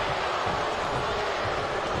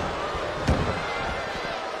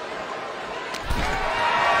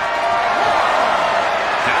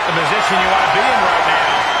 Not the position you want to be in right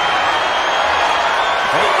now.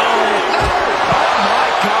 Oh my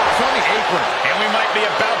gosh, on the apron. And we might be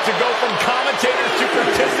about to go from commentators to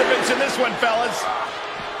participants in this one, fellas.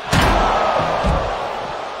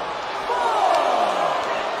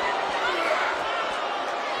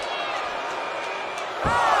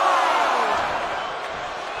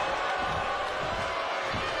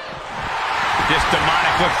 This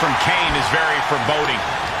demonic look from Kane is very foreboding.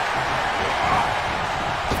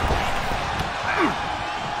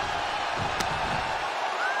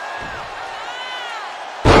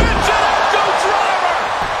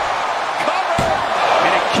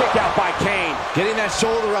 Getting that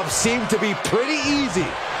shoulder up seemed to be pretty easy.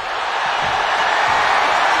 Bear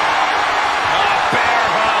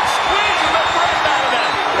hug, squeezing the breath out of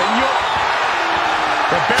them. And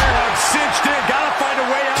the bear hug cinched in. Gotta find a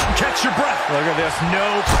way out and catch your breath. Look at this,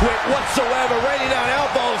 no quit whatsoever. Raining down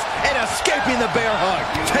elbows and escaping the bear hug.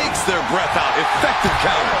 Takes their breath out. Effective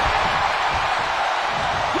counter.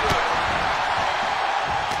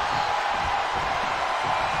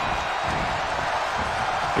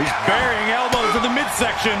 He's burying elbows in the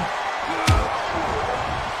midsection.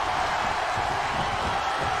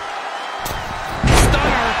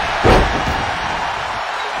 Stunner.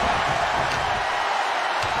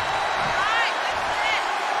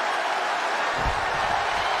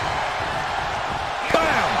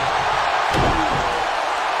 Bam!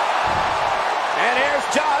 And here's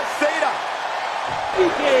John Cena.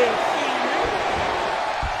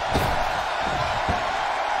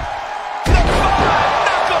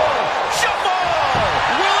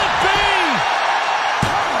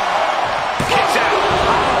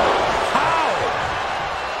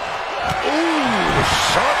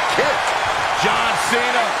 John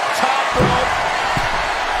Cena, top rope.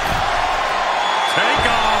 Take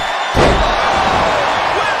off.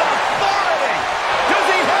 With authority. Does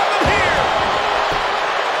he have him here?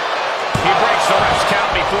 He breaks the ref's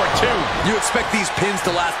count before 2. You expect these pins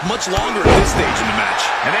to last much longer at this stage in the match.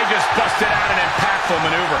 And they just busted out an impactful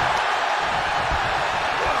maneuver.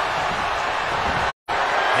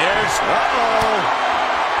 Here's...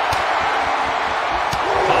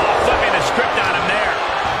 flipping the script on him there.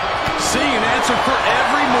 Seeing an answer for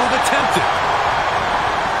every move attempted.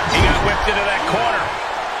 He got whipped into that corner.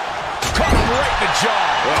 Caught him right in the jaw.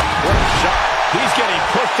 What a shot. He's getting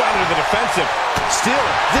pushed out into the defensive. Still,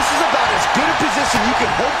 this is about as good a position you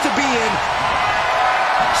can hope to be in.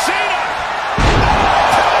 Cena!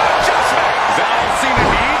 Adjustment! Is that all Cena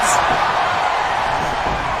needs?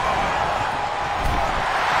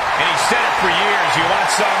 And he said it for years. You want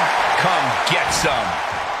some? Come get some.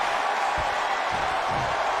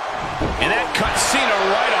 And that cut Cena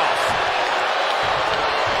right off.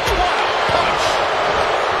 What a punch!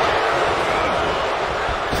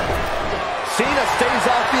 Cena stays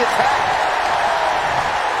off the attack.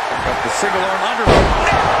 Got the single arm under.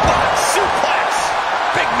 Neckbutt suplex!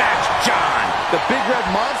 Big match, John. The Big Red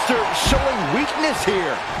Monster showing weakness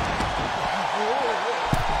here.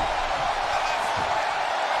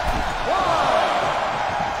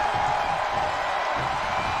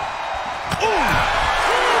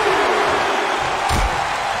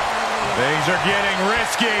 Things are getting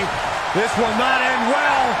risky. This will not end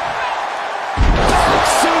well.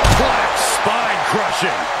 Suplex. Spine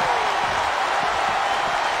crushing.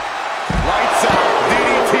 Lights out.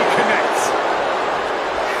 DDT connects.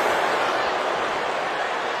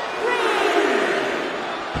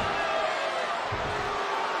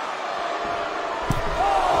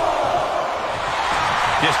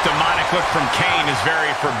 This demonic look from Kane is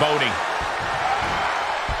very foreboding.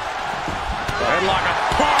 Headlock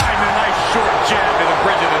applied and a nice short jab to the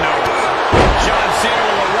bridge of the nose. John Cena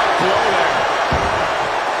with a rough blow there.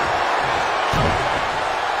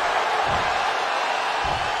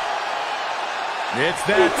 It's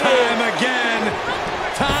that time again.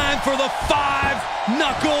 Time for the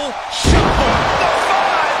 5-knuckle shuffle. The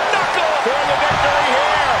 5-knuckle for the victory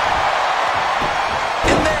here.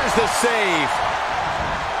 save.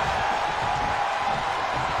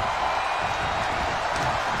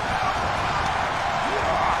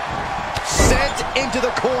 Sent into the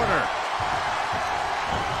corner.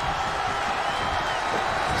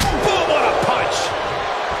 Boom, what a punch.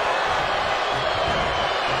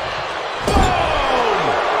 Boom!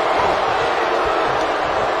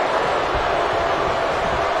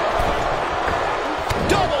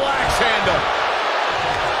 Double axe handle.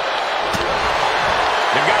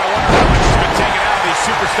 You've got to wonder how much has been taken out of these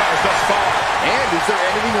superstars thus far. And is there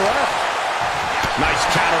anything left? Nice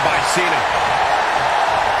counter by Cena.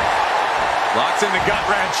 Locks in the gut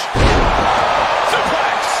wrench.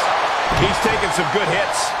 Suplex. He's taking some good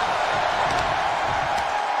hits.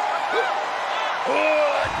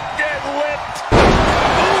 Get whipped.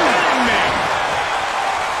 Kidding me.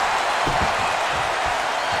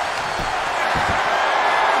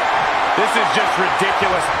 This is just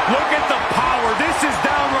ridiculous. Look at the power. This is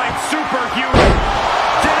downright superhuman.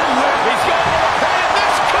 Deadlift. He's going to the pin.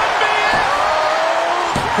 This could be it.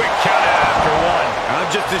 Quick count out after one.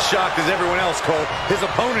 I'm just as shocked as everyone else, Cole, his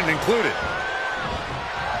opponent included.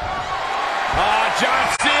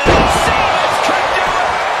 John Cena. Cena's could do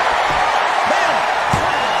it.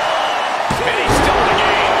 And he's still in the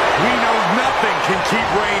game. We know nothing can keep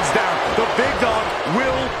Reigns down. The big dog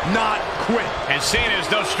will not quit. And Cena is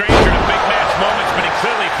no stranger to big match moments, but he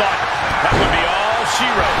clearly thought that would be all she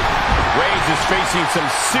wrote. Reigns is facing some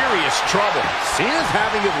serious trouble. Cena's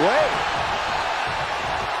having his way.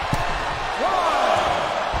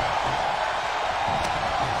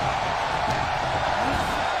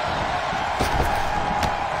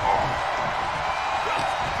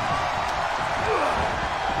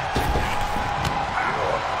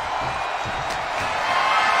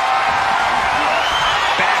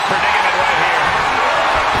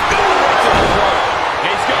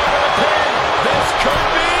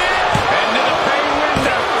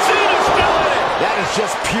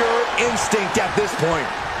 Just pure instinct at this point.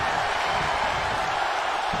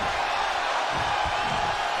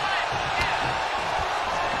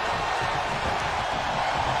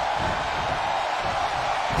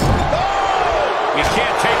 You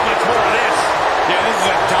can't take much more of this. Yeah, this is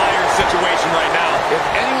a dire situation right now. If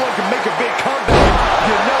anyone can make a big comeback,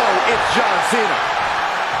 you know it's John Cena.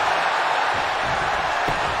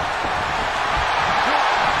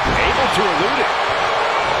 Able to elude it.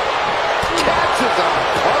 Catches a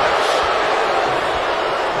punch.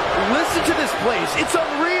 Listen to this place. It's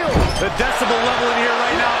unreal. The decibel level in here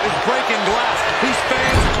right now is breaking glass. These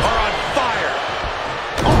fans are on fire.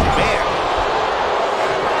 Oh, man.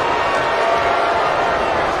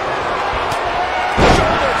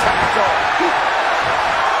 Shoulder tackle.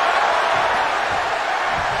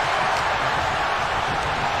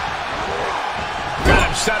 Got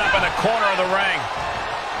him set up in the corner of the ring.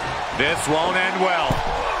 This won't end well.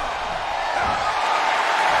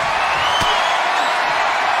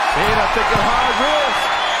 Cena taking hard risk.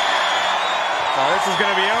 Oh, this is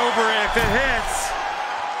going to be over if it hits.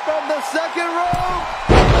 From the second row.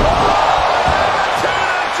 To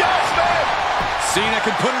an adjustment. Cena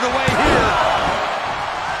can put it away here.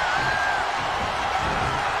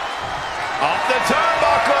 Off the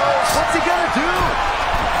turnbuckles. What's he gonna do?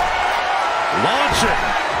 Launching.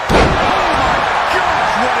 Oh my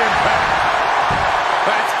gosh, what impact.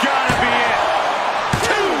 That's gotta be it.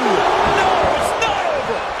 Two. No, it's not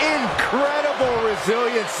over. Incredible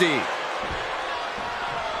resiliency.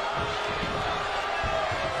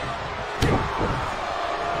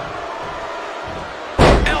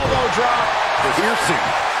 Elbow drop. Piercing.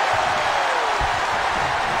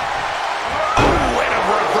 Oh, and a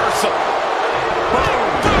reversal. Boom.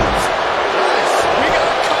 Nice. We got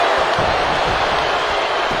a cover.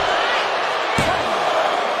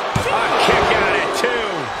 A kick out at two.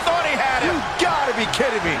 Thought he had him. You gotta be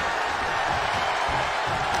kidding me.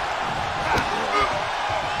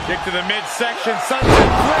 Kick to the midsection, sunset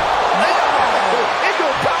flip. Oh, into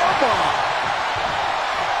a powerbomb.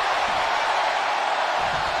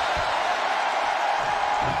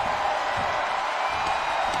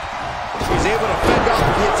 He's able to fend off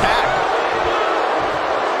the attack.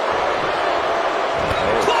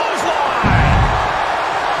 Clothesline.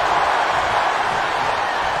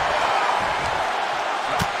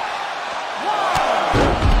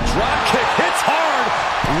 Drop kick hits hard,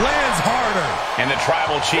 lands harder. And the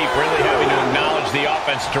Tribal Chief really having to acknowledge the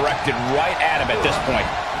offense directed right at him at this point.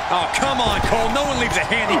 Oh, come on, Cole. No one leaves a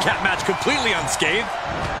handicap match completely unscathed.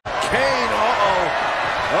 Kane, uh-oh.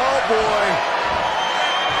 Oh, boy.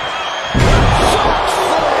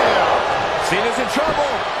 Cena's in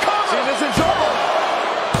trouble. Cena's in trouble.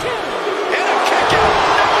 And a kick out.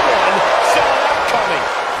 No one saw that coming.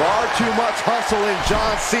 Far much hustle in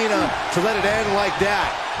John Cena to let it end like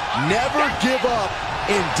that. Never give up,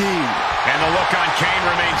 indeed. And the look on Kane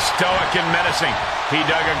remains stoic and menacing. He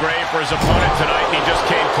dug a grave for his opponent tonight, and he just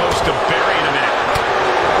came close to burying him in it.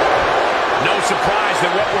 No surprise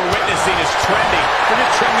that what we're witnessing is trending. Forget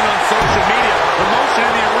trending on social media. The motion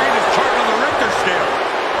in the arena is charting on the Richter scale.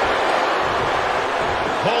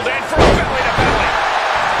 Pulled in for a belly to belly.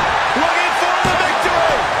 Looking for the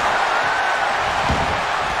victory.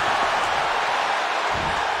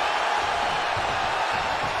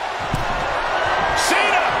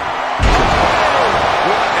 Cena.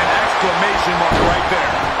 What an exclamation mark right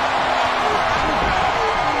there.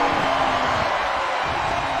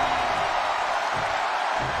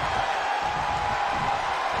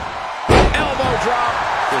 Elbow drop.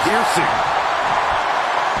 Piercing.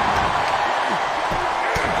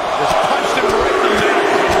 Just punched him right in the middle.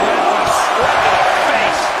 Relentless. Right in the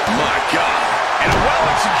face. My God. And a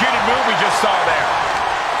well-executed move we just saw there.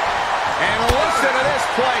 And listen to this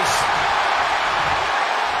place.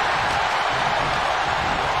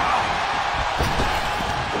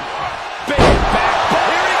 Big back.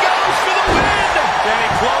 Here he goes for the win. Can he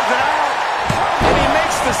close it out? And he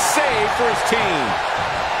makes the save for his team.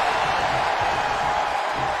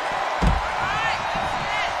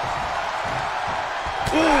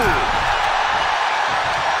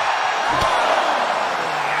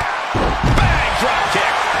 Bang, drop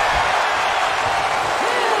kick.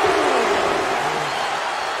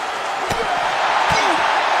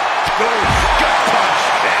 Gut punch.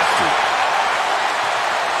 Nasty.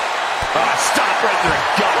 Stop right in the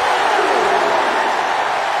gut.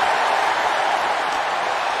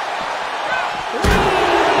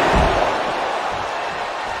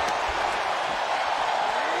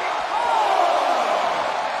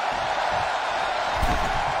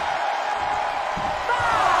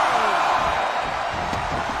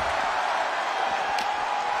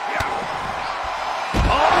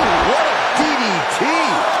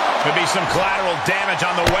 Could be some collateral damage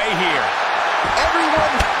on the way here.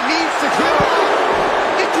 Everyone needs to clear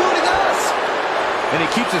out, including us. And he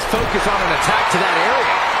keeps his focus on an attack to that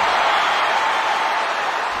area.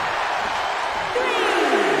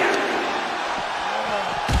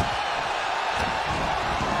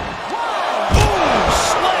 Boom!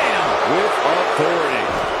 Slam! With authority.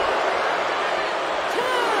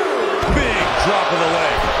 Big drop of the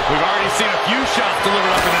leg. We've already seen a few shots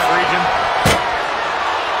delivered up in that region.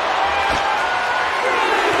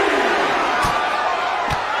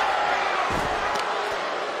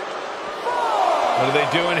 What are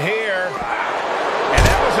they doing here? And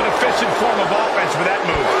that was an efficient form of offense with that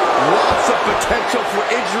move. Lots of potential for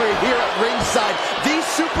injury here at ringside. These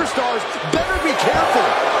superstars better be careful.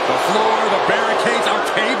 The floor, the barricades, our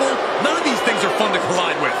table, none of these things are fun to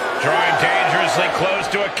collide with. Drawing dangerously close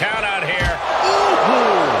to a count out here.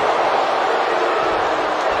 Ooh.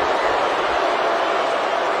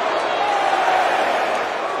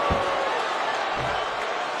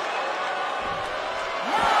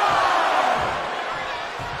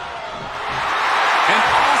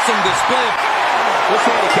 Display. This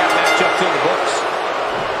handicap matchup's in the books.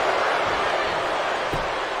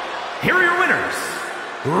 Here are your winners,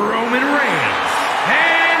 Roman Reigns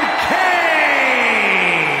and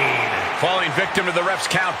Kane. Falling victim to the ref's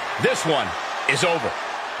count, this one is over.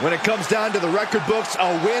 When it comes down to the record books,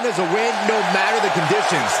 a win is a win no matter the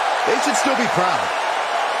conditions. They should still be proud.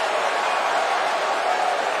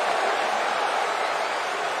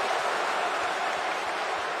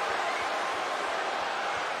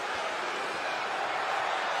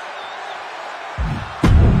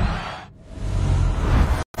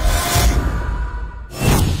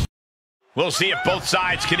 We'll see if both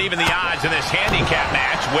sides can even the odds in this handicap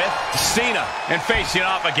match with Cena. And facing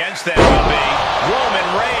off against them will be Roman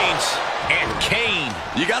Reigns and Kane.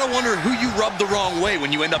 You got to wonder who you rubbed the wrong way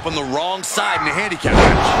when you end up on the wrong side in a handicap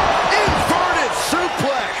match. Inverted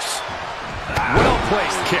suplex.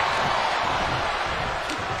 Well-placed kick.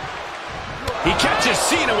 He catches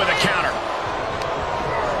Cena with a counter.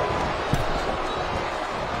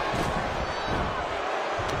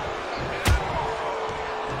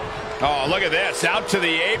 Oh, look at this. Out to the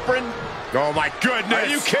apron. Oh, my goodness. Are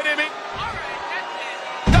you kidding me? All right, that's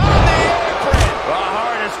it. On the apron. The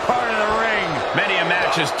hardest part of the ring. Many a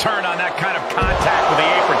match has turned on that kind of contact with the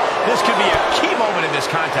apron. This could be a key moment in this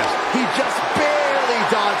contest. He just barely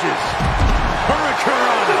dodges.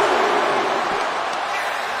 Hurricane.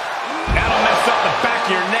 That'll mess up the back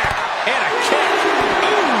of your neck. And a kick.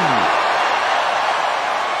 Ooh.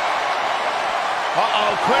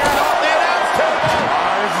 Uh-oh, clearing off the announce table.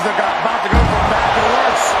 This is about to go from bad to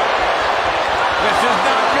worse. This is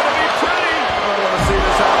not going to be pretty. I don't want to see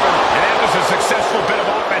this happen. And that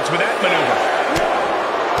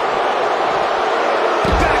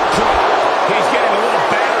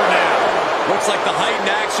Looks like the heightened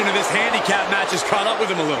action of this handicap match has caught up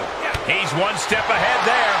with him a little. He's one step ahead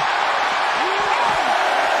there.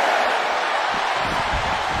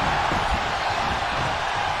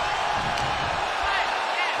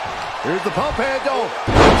 Here's the pump handle.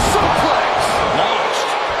 Suplex. Launched.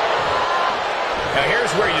 Now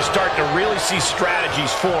here's where you start to really see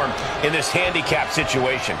strategies form in this handicap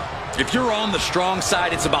situation. If you're on the strong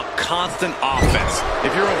side, it's about constant offense.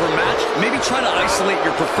 If you're overmatched, maybe try to isolate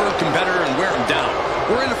your preferred competitor and wear him down.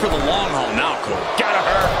 We're in it for the long haul now, Cole. Gotta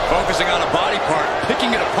hurt. Focusing on a body part,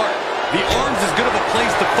 picking it apart. The arm's as good of a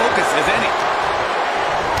place to focus as any.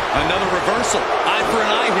 Another reversal. Eye for an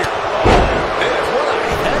eye here. What a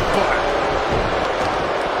headbutt.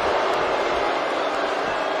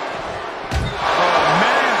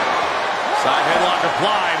 Side headlock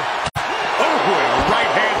applied. Oh, and a right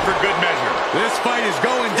hand for good measure. This fight is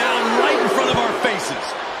going down right in front of our faces.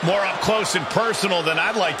 More up close and personal than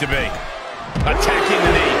I'd like to be. Attacking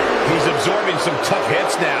the knee. He's absorbing some tough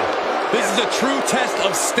hits now. This is a true test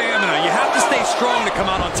of stamina. You have to stay strong to come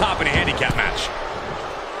out on top in a handicap match.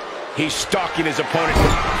 He's stalking his opponent.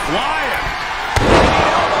 Flying.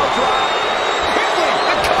 Elbow drop. Quickly,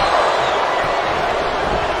 the cover.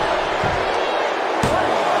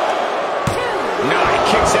 Now he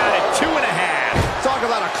kicks out at 2.5. Talk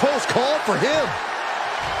about a close call for him.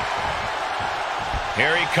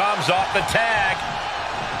 Here he comes off the tag.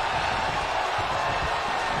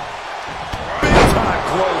 Big time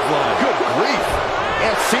clothesline. Good grief.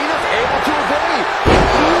 And Cena's able to evade.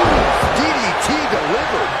 Ooh, DDT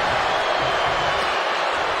delivered.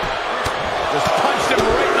 Just punched him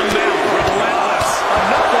right in the mouth. Relentless.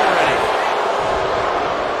 Enough already.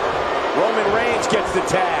 Roman Reigns gets the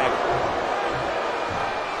tag.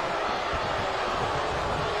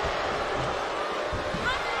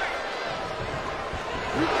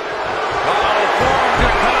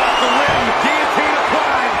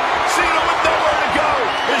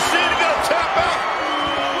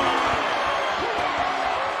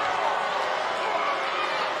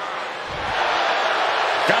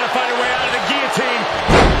 Gotta find a way out of the guillotine.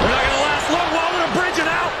 We're not gonna last long while we're bridging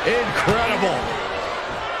out. Incredible.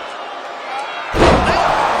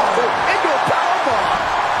 Into a powerbomb.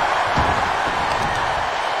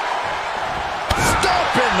 Stop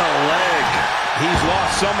in the leg. He's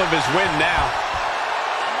lost some of his wind now.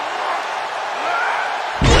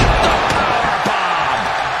 Powerbomb.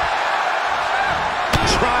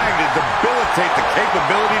 Trying to debilitate the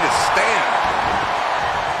capability to stand.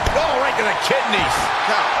 Oh, right to the kidneys.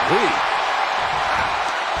 Golly.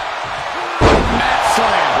 Mat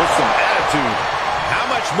slam with some attitude. How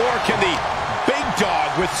much more can the big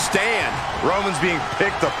dog withstand? Roman's being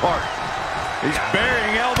picked apart. He's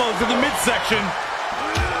burying elbows in the midsection.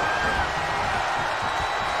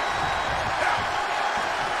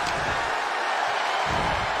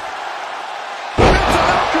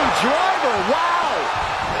 Mental driver. Wow.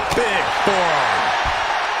 Big forearm.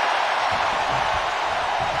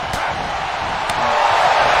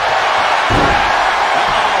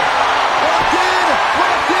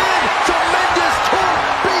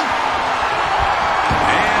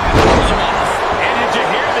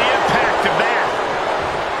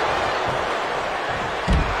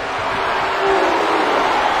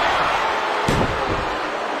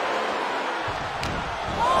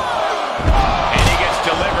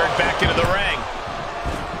 Back into the ring.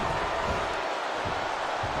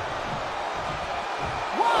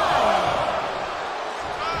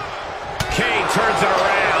 Kane turns it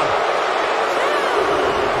around.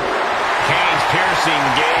 Kane's piercing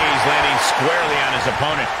gaze landing squarely on his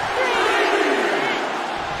opponent.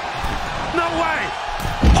 No way!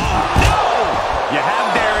 Oh, no! You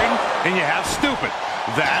have daring and you have stupid.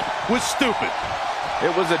 That was stupid. It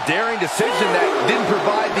was a daring decision that didn't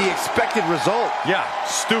provide the expected result. Yeah,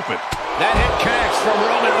 stupid. That hit connects from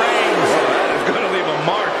Roman Reigns. Well, that is going to leave a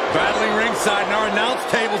mark. Battling ringside and our announce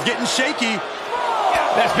table's getting shaky.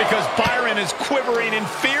 That's because Byron is quivering in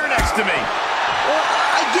fear next to me. Well,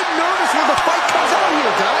 I get nervous when the fight comes out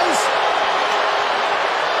here, guys.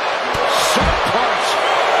 Sharp punch.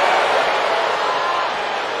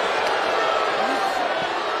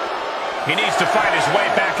 He needs to find his way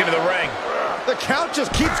back into the ring. The count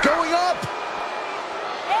just keeps going up.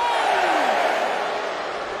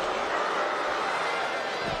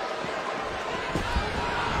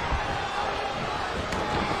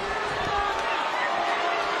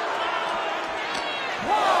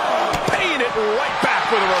 Paying it right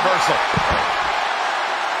back with a reversal.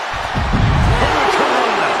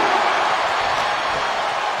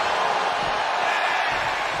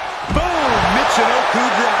 Boom! Michinoku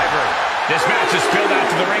driver. This match is spilled out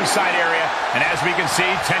to the ringside area, and as we can see,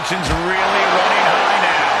 tension's really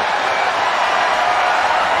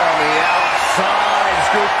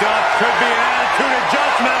Could be an attitude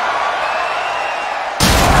adjustment.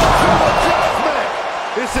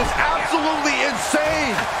 This is absolutely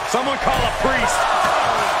insane. Someone call a priest.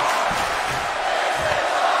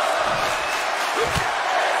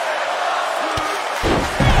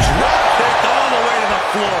 Dropped it all the way to the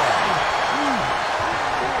floor.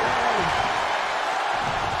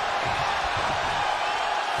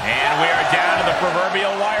 And we are down to the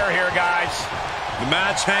proverbial wire here, guys. The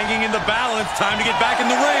match hanging in the balance. Time to get back in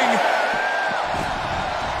the ring.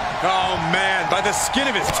 Oh, man, by the skin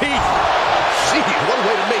of his teeth. Gee, what a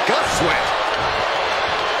way to make us sweat.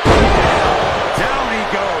 Down he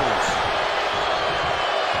goes.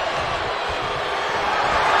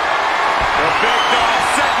 The big dog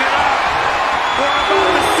setting it up. We're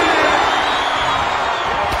about to see it.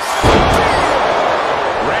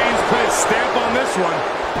 Reigns put his stamp on this one.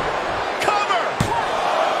 Cover.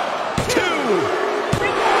 2.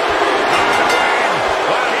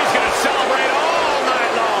 Wow, he's going to celebrate all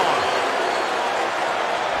night long.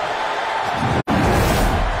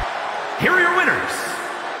 Here are your winners,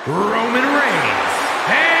 Roman Reigns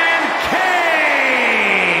and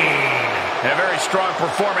Kane. A very strong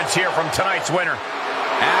performance here from tonight's winner.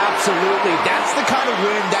 Absolutely. That's the kind of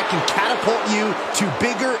win that can catapult you to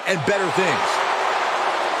bigger and better things.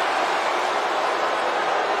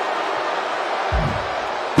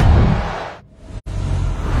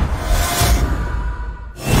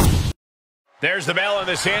 There's the bell, and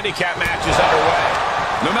this handicap match is underway.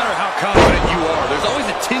 No matter how confident you are, there's always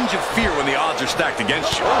a tinge of fear when the odds are stacked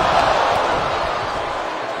against you.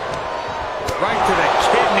 Right to the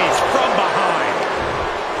kidneys from behind.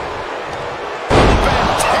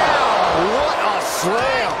 What a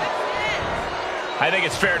slam. I think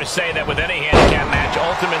it's fair to say that with any handicap match,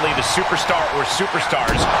 ultimately the superstar or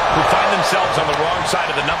superstars who find themselves on the wrong side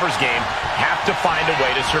of the numbers game have to find a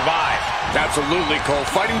way to survive. Absolutely, Cole.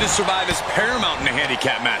 Fighting to survive is paramount in a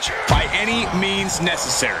handicap match, by any means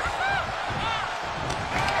necessary.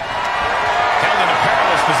 Held in a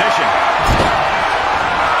perilous position.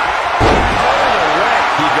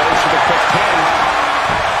 He goes for the quick pin.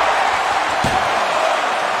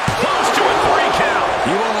 Close to a 3 count.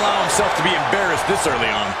 He won't allow himself to be embarrassed this early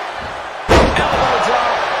on. Elbow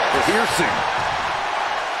drop. Piercing.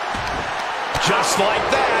 Just like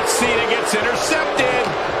that, Cena gets intercepted.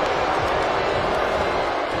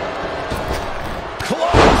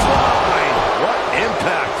 Clothesline. What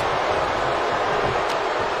impact.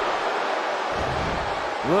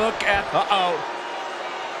 Look at,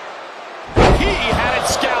 He had it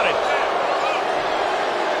scouted.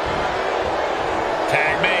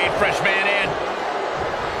 Tag made, fresh man in.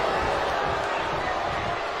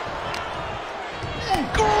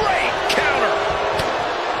 Great counter.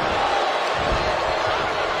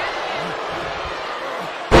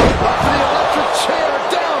 Up for the electric chair,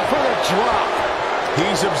 down for the drop.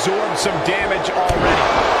 He's absorbed some damage already.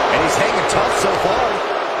 And he's hanging tough so far.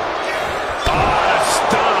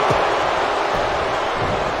 Stop.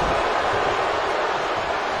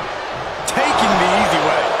 Taking the easy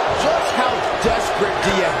way. Just how desperate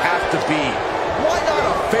do you have to be? Why not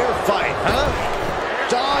a fair fight, huh?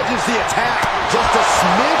 Dodges the attack just a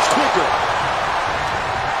smidge quicker.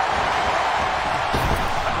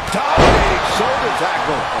 Dominating shoulder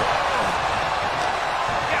tackle.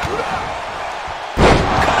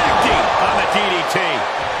 Connecting on the DDT.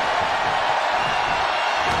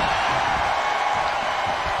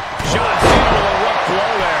 John Cena with a rough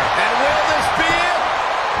blow there. And will this be it?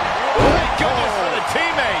 Thank goodness for the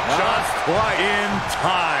teammate. Just right in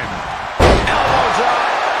time. Elbow drop.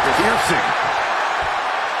 Piercing.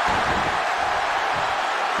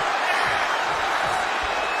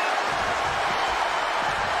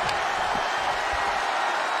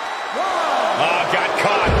 Got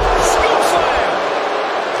caught. Scoop slam.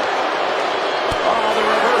 The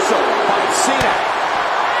reversal by Cena.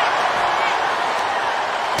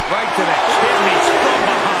 Right to the kidneys from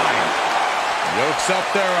behind. Yokes up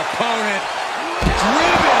their opponent.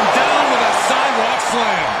 Driven down with a sidewalk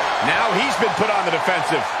slam. Now he's been put on the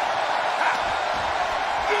defensive.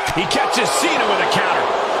 He catches Cena with a counter.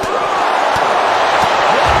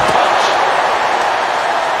 Punch.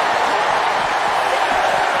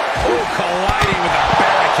 Oh, colliding with a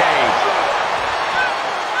barricade.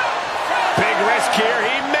 Big risk here.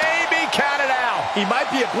 He may be counted out. He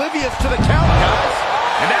might be oblivious to the count, guys.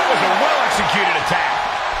 And that was a well-executed attack.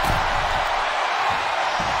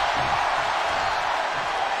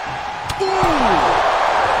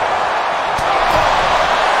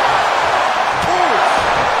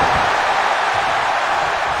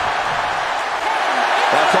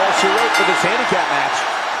 That's all she wrote for this handicap match.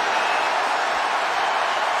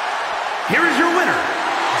 Here is your winner,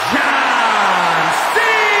 John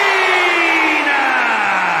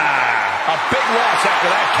loss after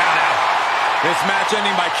that countout. This match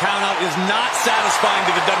ending by countout is not satisfying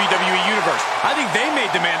to the WWE Universe. I think they may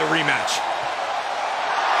demand a rematch.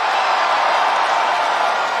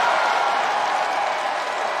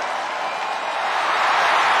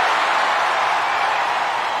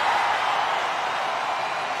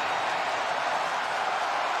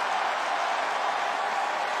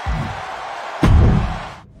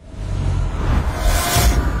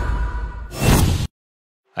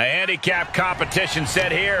 A handicap competition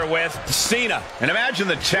set here with Cena. And imagine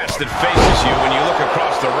the test that faces you when you look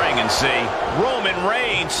across the ring and see Roman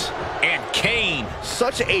Reigns and Kane.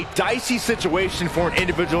 Such a dicey situation for an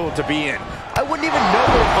individual to be in. I wouldn't even know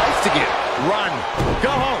what advice to give. Run. Go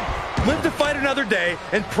home. Live to fight another day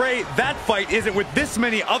and pray that fight isn't with this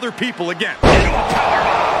many other people again.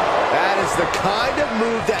 That is the kind of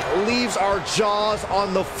move that leaves our jaws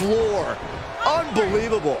on the floor.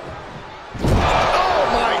 Unbelievable. Oh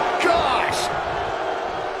my gosh!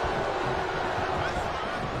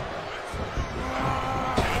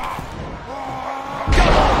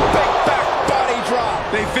 Come on, big back body drop.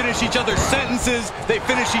 They finish each other's sentences. They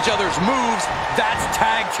finish each other's moves. That's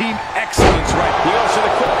tag team excellence right He goes for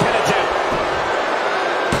the quick pin attempt.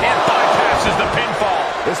 And bypasses the pinfall.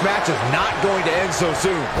 This match is not going to end so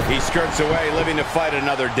soon. He skirts away, living to fight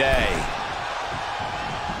another day.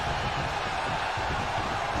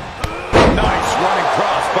 Nice running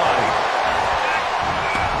crossbody.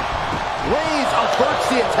 Reigns averts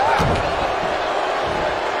the attack.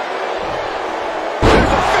 There's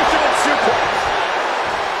a fisherman suplex.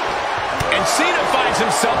 And Cena finds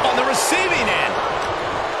himself on the receiving end.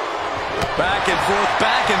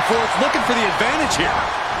 back and forth, looking for the advantage here.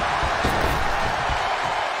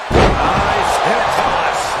 Nice hip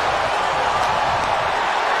toss.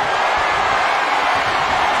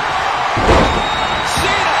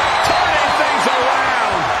 Cena turning things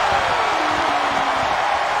around.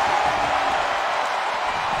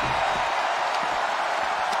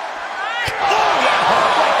 Oh, that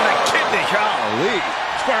hurt right to the kidney. Golly.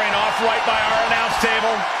 Squaring off right by our announce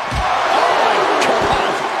table. Oh, my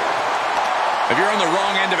God. If you're on the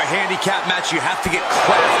wrong end of a handicap match, you have to get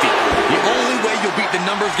crafty. The only way you'll beat the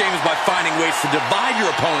numbers game is by finding ways to divide your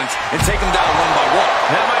opponents and take them down one by one.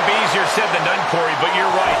 That might be easier said than done, Corey, but you're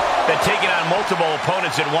right that taking on multiple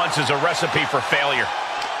opponents at once is a recipe for failure.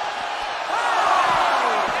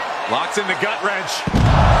 Locks in the gut wrench.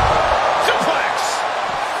 Suplex!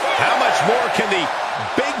 How much more can the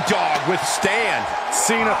big dog withstand?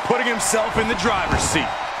 Cena putting himself in the driver's seat.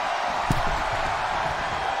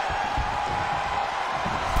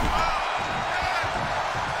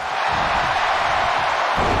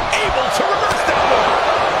 To reverse that one.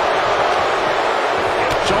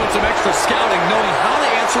 Showing some extra scouting, knowing how to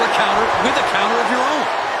answer a counter with a counter of your own.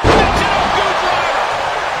 Good driver.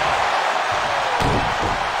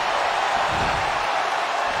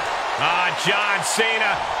 John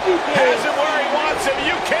Cena has him where he wants him.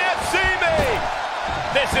 You can't see me.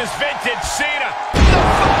 This is vintage Cena. The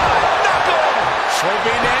five knuckle.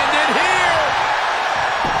 Hoping to end it here.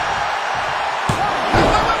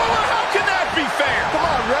 How can that be fair? Come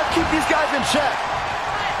on, ref, keep these guys in check.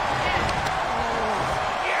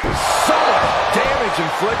 So much damage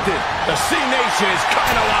inflicted. The C-Nation is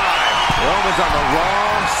coming alive. Roman's on the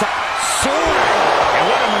wrong side. Soaring. And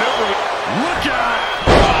what a maneuver. Look out.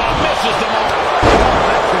 Oh, misses the mark. Oh,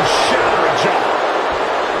 that can shatter a jump.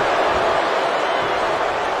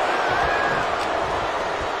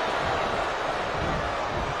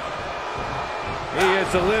 He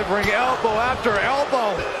is delivering elbow after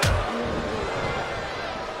elbow.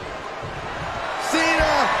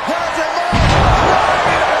 Cena has him up. Right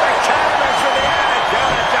into the canvas for the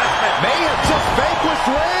attitude adjustment. May have just vanquished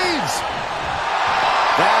Reigns.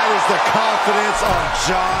 That is the confidence of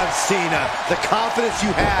John Cena. The confidence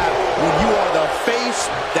you have when you are the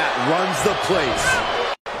face that runs the place.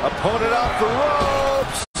 Opponent off the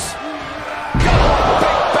ropes.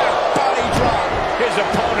 Big back body drop. His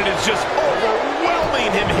opponent is just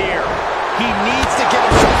overwhelming him here. He needs to get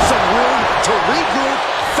himself some room to regroup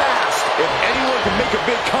fast. If anyone can make a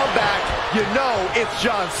big comeback, you know it's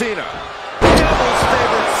John Cena. Devil's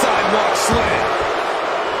favorite sidewalk slam.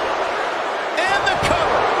 And the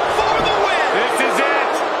cover for the win. This is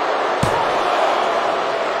it.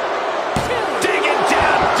 Digging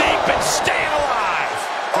down deep and staying alive.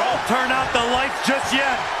 Don't turn out the lights just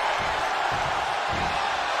yet.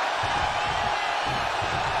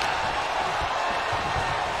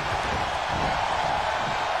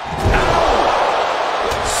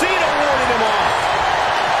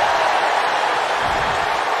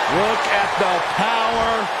 Look at the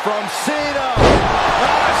power from Cena.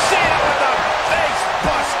 Cena with a face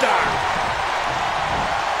buster.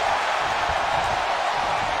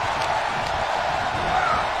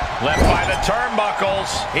 Left by the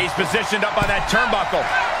turnbuckles. He's positioned up on that turnbuckle.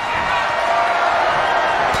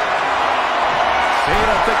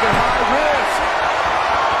 Cena thinking high risk.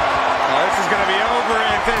 Oh, this is going to be over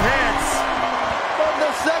if it hits. From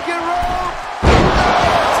the second rope.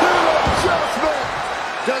 To adjustment.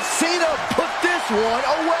 Does Cena put this one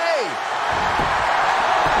away?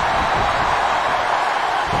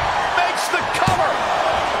 Makes the cover.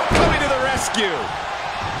 Coming to the rescue.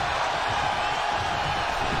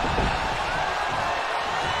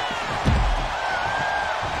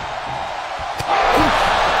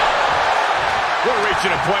 We're reaching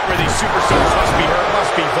a point where these superstars must be hurt,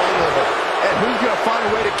 must be vulnerable. And who's going to find a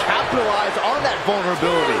way to capitalize on that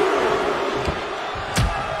vulnerability?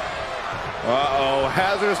 Uh-oh,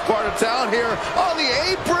 hazardous part of town here on the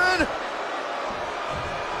apron.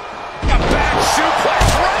 A back suplex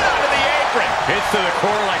right onto the apron. Hits to the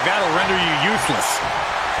core like that'll render you useless.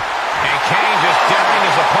 And Kane just daring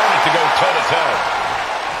his opponent to go toe-to-toe.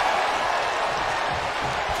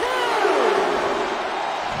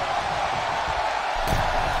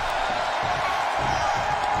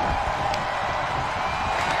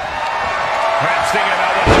 Thinking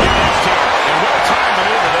about what to do next here. And well-timed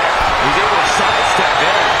maneuver there. He's able to sidestep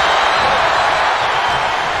there.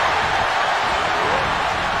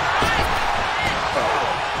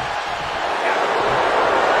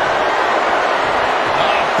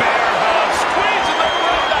 Bear hug, squeezing the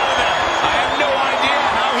breath out of him. I have no idea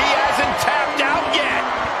how he hasn't tapped out yet.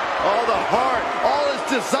 All the heart, all his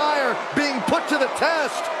desire being put to the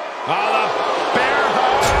test. The bear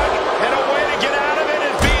hug. And a way to get out of it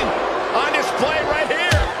is being on display right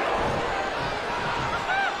here.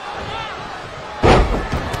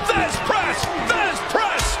 Fez press! Fez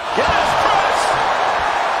press! Fez press!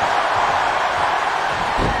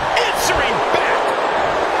 Answering back!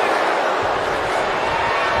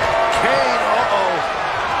 Kane, uh-oh.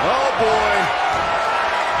 Oh, boy.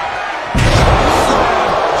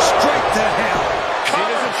 Straight to hell.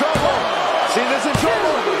 Cena's in trouble. Cena's in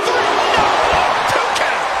trouble.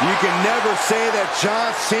 You can never say that John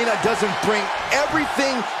Cena doesn't bring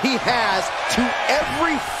everything he has to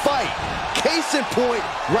every fight. Case in point,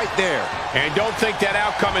 right there. And don't think that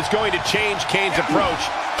outcome is going to change Kane's approach.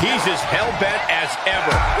 He's as hell-bent as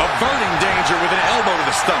ever. Averting danger with an elbow to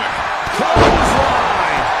the stomach.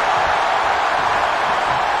 Clothesline.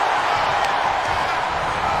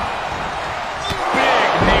 Big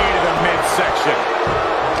knee to the midsection.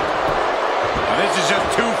 Now, this is just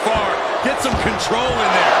too far. Get some control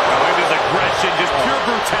in there. Look at his aggression, just pure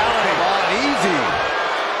brutality. Come on, easy.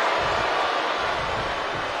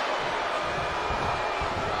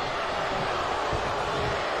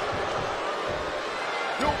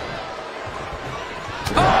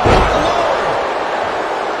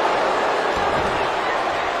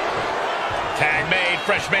 Tag made,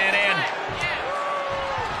 fresh man in.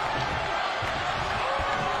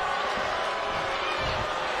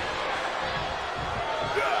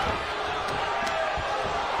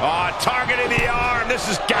 Targeting the arm. This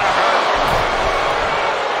has got to hurt.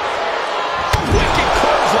 Wicked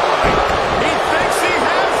clothesline. He thinks he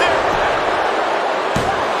has it.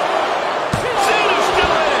 Cena's still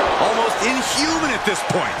in it. Almost inhuman at this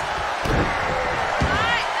point.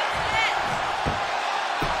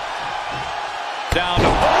 Down to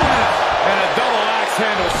and a double axe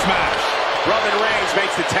handle smash. Roman Reigns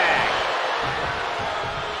makes the tag.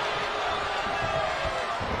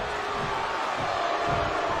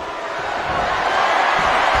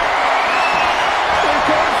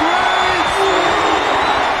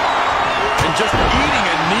 Just eating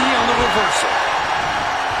a knee on the reversal.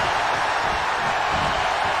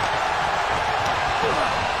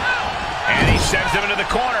 And he sends him into the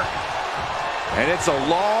corner. And it's a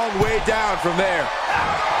long way down from there.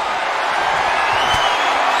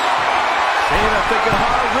 Cena thinking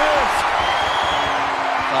high risk.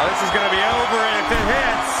 Oh, this is going to be over if it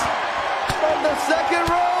hits. From the second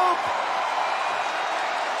rope.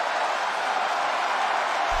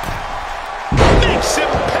 Makes him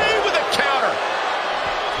pay with a counter.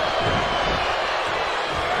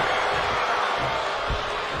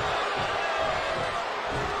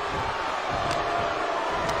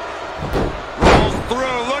 Rolls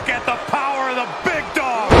through. Look at the power of the big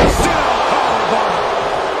dog. Still powerbomb.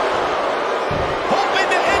 Hoping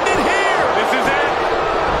to end it here. This is it.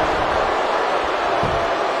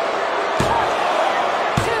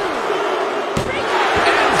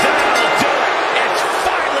 And that'll do it. It's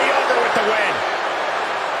finally over with the win.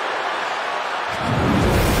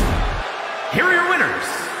 Here are your winners,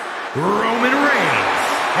 Roman Reigns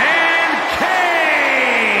and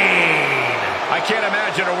Kane. I can't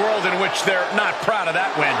imagine a world in which they're not proud of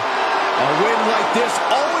that win. A win like this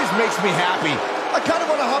always makes me happy. I kind of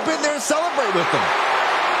want to hop in there and celebrate with them.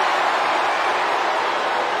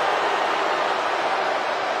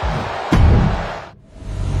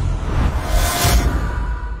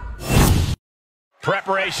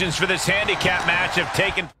 Preparations for this handicap match have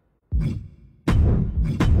taken...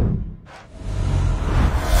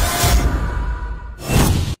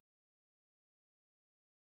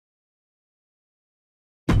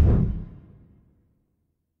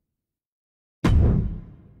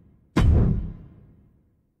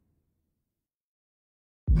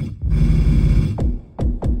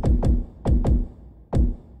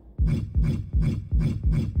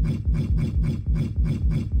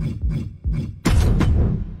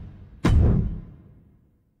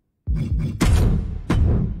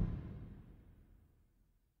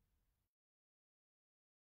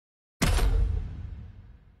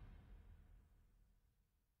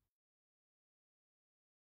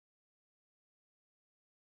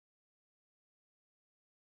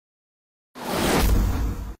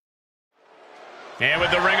 And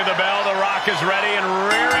with the ring of the bell, The Rock is ready and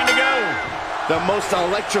rearing to go. The most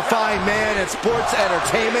electrifying man in sports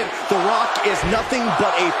entertainment, The Rock is nothing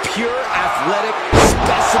but a pure athletic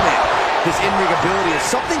specimen. His in-ring ability is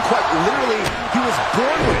something quite literally he was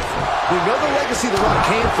born with. We know the legacy The Rock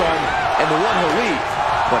came from and the one he'll leave.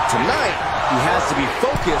 But tonight, he has to be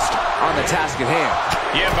focused on the task at hand.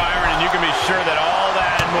 Yeah, Byron, and you can be sure that all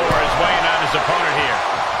that and more is weighing on his opponent here.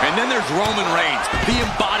 And then there's Roman Reigns, the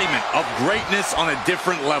embodiment of greatness on a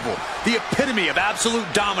different level. The epitome of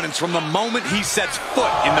absolute dominance from the moment he sets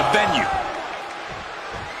foot in the venue.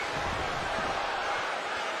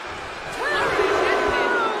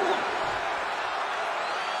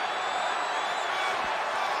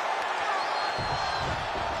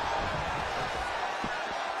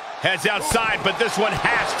 Heads outside, but this one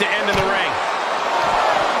has to end in the ring.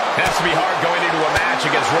 It has to be hard going into a match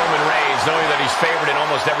against Roman Reigns, knowing that he's favored in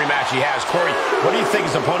almost every match he has. Corey, what do you think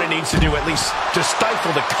his opponent needs to do, at least to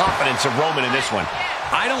stifle the confidence of Roman in this one?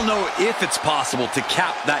 I don't know if it's possible to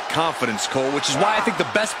cap that confidence, Cole, which is why I think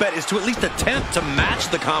the best bet is to at least attempt to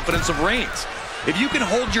match the confidence of Reigns. If you can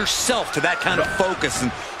hold yourself to that kind of focus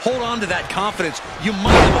and hold on to that confidence, you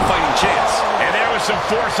might have a fighting chance. And there was some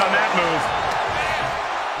force on that move.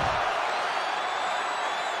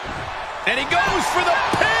 And he goes for the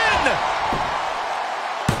pin!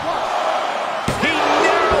 He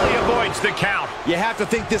narrowly avoids the count. You have to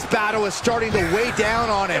think this battle is starting to weigh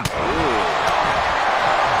down on him.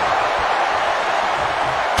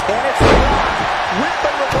 And it's The Rock with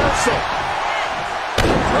the reversal.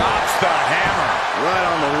 Drops the hammer. Right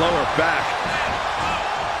on the lower back.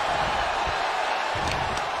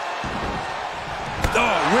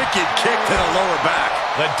 Oh, wicked kick to the lower back.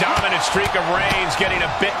 The dominant streak of Reigns getting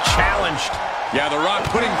a bit challenged. Yeah, The Rock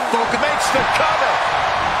putting focus. Makes the cover.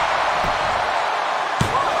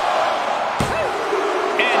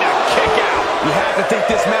 And a kick out. You have to think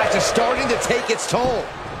this match is starting to take its toll.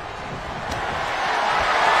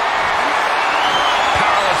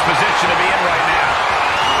 Powerless position to be in right now.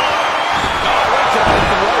 Oh, right to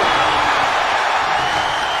the rope.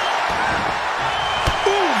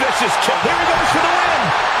 Ooh, vicious kick. Here he goes for the win.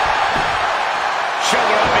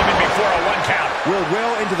 Shoulder up even before a 1 count. We're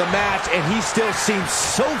well into the match, and he still seems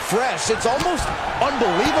so fresh. It's almost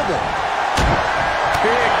unbelievable.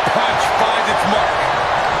 Big punch finds its mark.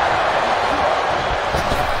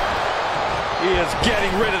 He is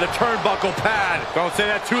getting rid of the turnbuckle pad. Don't say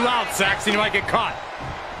that too loud, Saxon. You might get caught.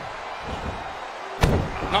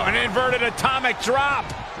 Oh, an inverted atomic drop.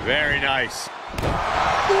 Very nice.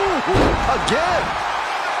 Ooh, again.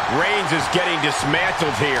 Reigns is getting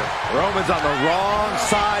dismantled here. Roman's on the wrong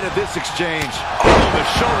side of this exchange. Oh, the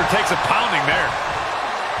shoulder takes a pounding there.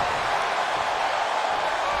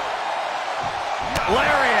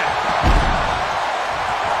 Lariat.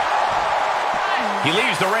 He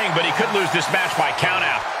leaves the ring, but he could lose this match by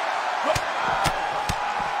countout.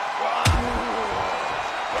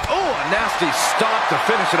 Oh, a nasty stop to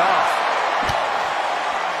finish it off.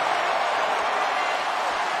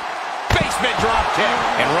 Basement drop kick.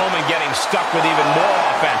 And Roman getting stuck with even more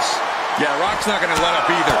offense. Yeah, Rock's not going to let up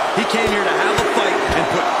either. He came here to have a fight and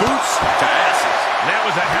put boots to asses. And that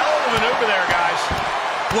was a hell of a maneuver there, guys.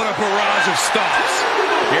 What a barrage of stops.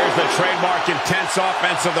 Here's the trademark intense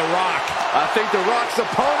offense of The Rock. I think The Rock's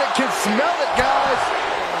opponent can smell it, guys.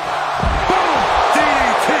 Boom!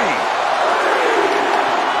 DDT.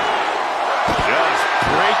 Just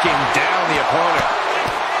breaking down the opponent.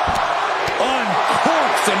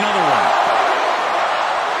 Uncorks another one.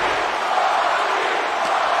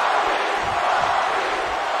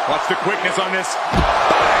 Watch the quickness on this.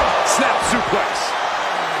 Bang! Snap suplex.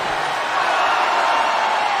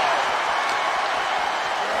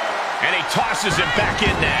 And he tosses him back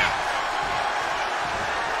in now.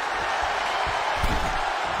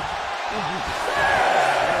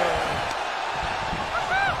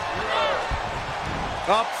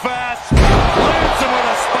 Up fast. Lands him with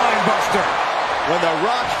a spine buster. When The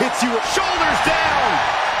Rock hits you with shoulders down.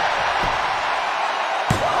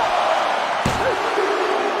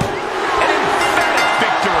 An emphatic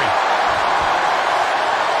victory.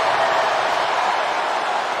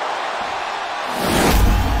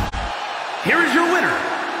 Here is your winner,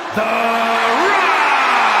 The Rock!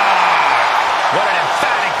 What an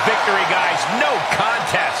emphatic victory, guys. No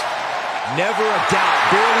contest. Never a doubt,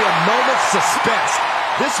 barely a moment's suspense.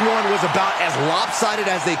 This one was about as lopsided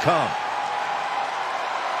as they come.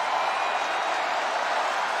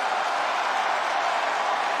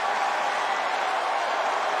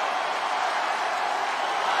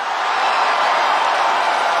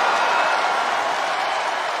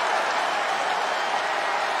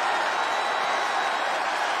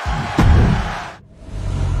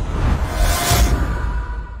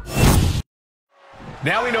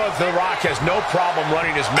 Now we know that The Rock has no problem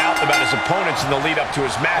running his mouth about his opponents in the lead up to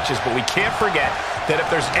his matches, but we can't forget that if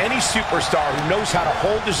there's any superstar who knows how to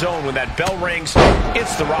hold his own when that bell rings,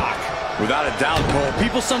 it's The Rock. Without a doubt, Cole,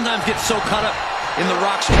 people sometimes get so caught up in The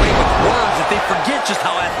Rock's way with words that they forget just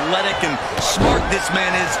how athletic and smart this man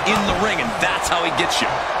is in the ring, and that's how he gets you.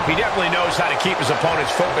 He definitely knows how to keep his opponents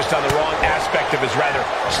focused on the wrong aspect of his rather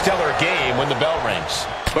stellar game when the bell rings.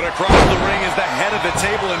 But across the ring is the head of the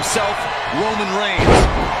table himself, Roman Reigns.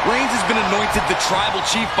 Reigns has been anointed the tribal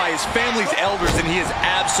chief by his family's elders, and he is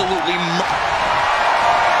absolutely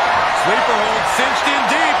Sleeper hold cinched in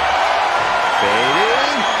deep.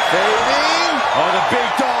 Fading, fading. Oh, the big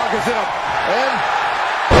dog is in a... And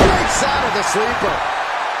breaks out of the sleeper.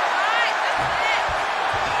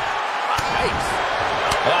 Nice.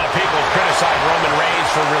 A lot of people have criticized Roman Reigns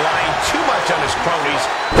for relying too much on his cronies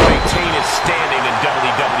to maintain his standing in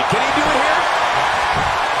WWE. Can he do it here?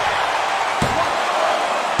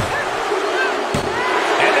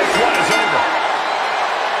 And this one is over.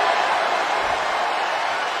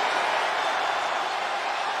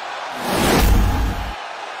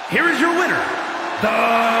 Here is your winner, The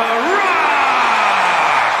Rock!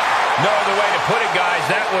 No other way to put it, guys.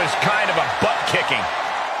 That was kind of a butt-kicking.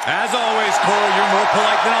 As always, Cole, you're more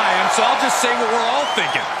polite than I am, so I'll just say what we're all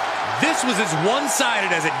thinking. This was as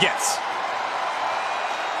one-sided as it gets.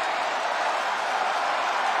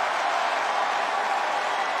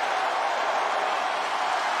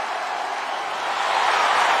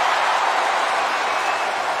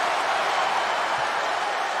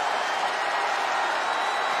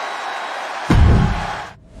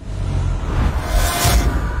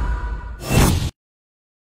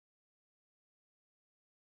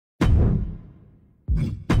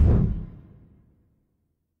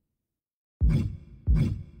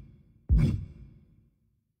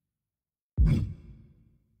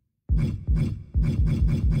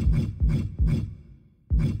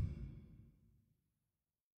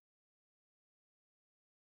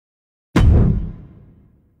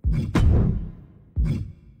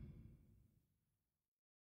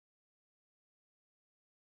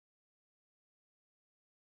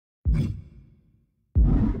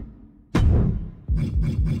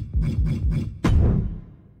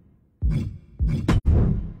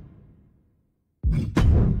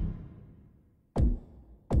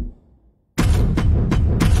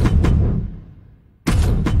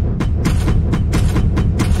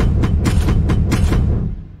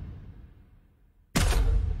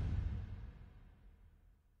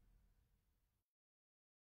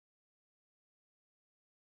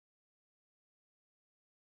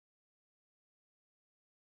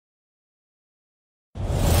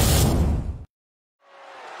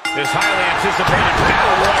 This highly anticipated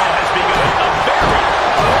battle royal has begun. A very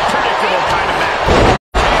unpredictable kind of match.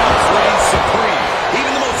 Chaos reigns supreme.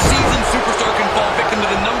 Even the most seasoned superstar can fall victim to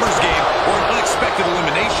the numbers game or an unexpected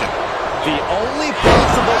elimination. The only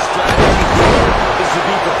possible strategy here is to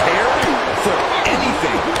be prepared for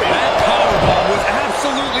anything. That powerbomb was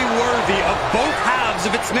absolutely worthy of both halves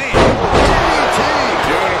of its name.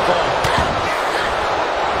 Beautiful.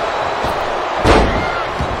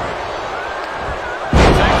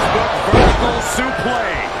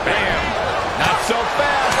 Suplex. Bam. Not so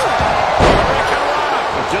fast.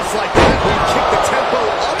 Just like that, we kick the tempo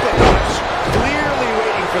up a notch. Clearly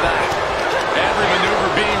waiting for that. Every maneuver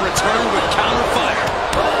being returned with counter fire.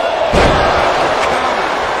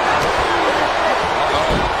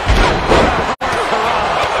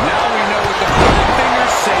 Now we know what the five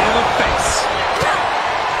fingers say to the face.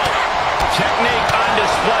 Technique on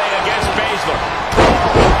display against Baszler.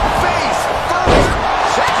 Face first.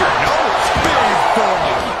 Check your nose.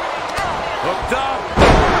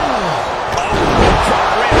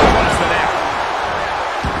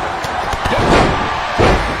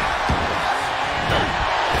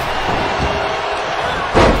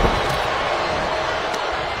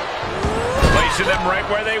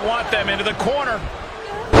 where they want them, into the corner.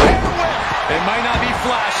 They might not be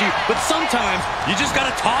flashy, but sometimes you just got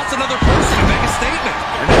to toss another person to make a statement.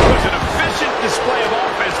 And that was an efficient display of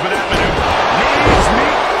offense with that maneuver. Knees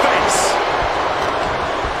meet face.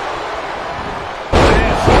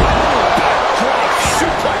 Backdrop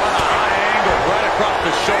suplex on a high angle right across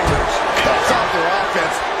the shoulders. Cuts off their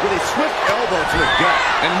offense with a swift elbow to the gut.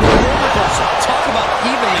 And more reversal. Talk about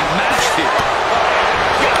evenly matched here.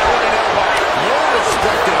 What an elbow. No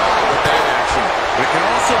respect at all with that action. But it can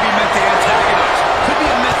also be meant to antagonize. Could be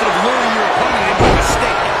a method of luring your opponent into a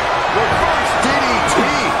mistake. Reverse DDT.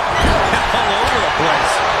 All over the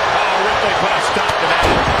place. Oh, Ripley put a stop to that.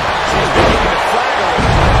 She's beginning to flag a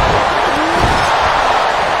little.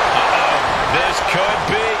 Uh-oh. This could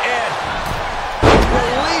be it.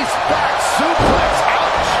 Release back suplex.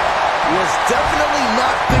 Ouch. Was definitely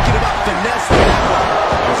not thinking about finesse in that one.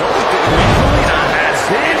 Was only thinking Has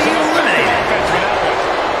been eliminated. Offense with that one.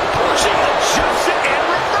 She adjusts it and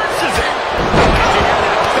reverses it. She had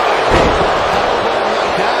it outside. Elbow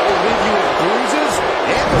like that will leave you with bruises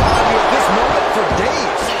and remind you of this moment for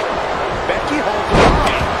days. Becky holds it on.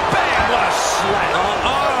 Bam, what a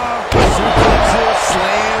slap. Suplexes,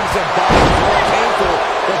 slams, and bodies are painful,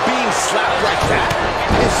 but being slapped like that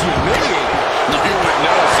is humiliating. You would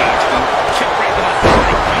know, Saxton. Kick right to the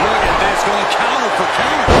body. Look at this, going counter for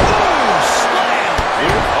counter. Boom, slam.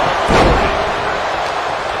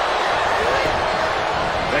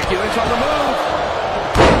 Becky Lynch on the move.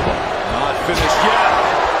 Not finished yet.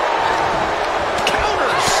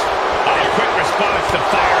 Counters. A quick response to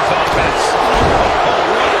Fire's offense. Oh,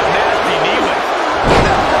 what a nasty knee lift.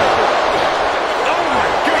 Oh, my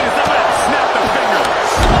goodness, I'm going to snap the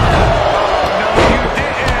fingers. Oh, no, you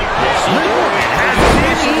didn't. Yes, you did. Has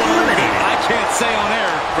been eliminated. I can't say on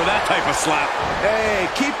air for that type of slap. Hey,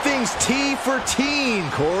 keep things T for teen,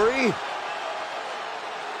 Corey.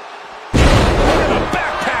 A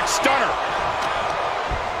backpack stunner.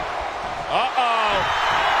 Uh-oh.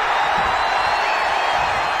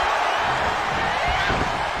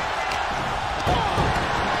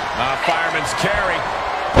 Fireman's carry.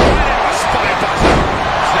 Right into a spine buster.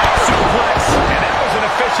 Snap suplex. And that was an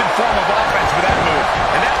efficient form of offense with that move.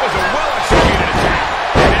 And that was a well-executed attack.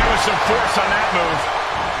 And there was some force on that move.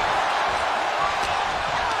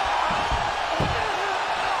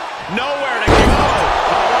 Nowhere to go.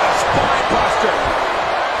 Oh, what a spine buster.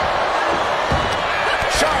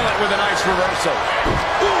 Charlotte with a nice reversal.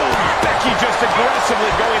 Ooh, Becky just aggressively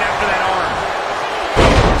going after that arm.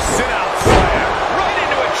 Sit-out slam. Right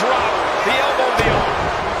into a drop. The elbow of the arm.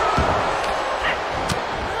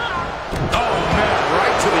 Oh, man,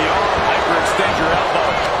 right to the arm. Hyperextend your elbow.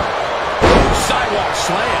 Sidewalk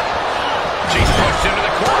slam. She's pushed into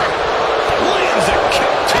the corner. Lands a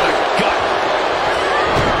kick to the gut.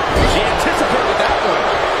 She anticipated that one.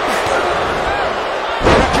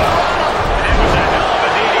 And it was a hell of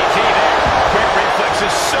a DDT there. Quick reflex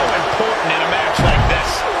is so important in a match like this.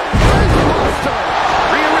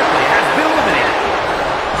 Rhea Ripley has been eliminated.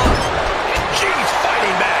 She's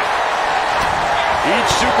fighting back.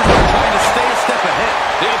 Each superstar trying to stay a step ahead.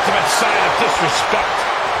 The ultimate sign of disrespect.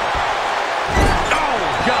 Oh,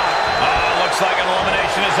 God. Looks like an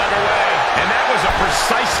elimination is underway. And that was a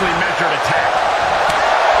precisely measured attack.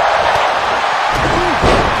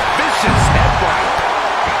 Vicious headbutt.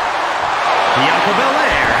 Bianca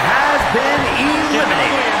Belair has been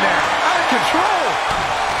eliminated. In there. Out of control.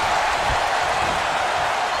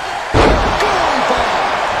 Going bomb.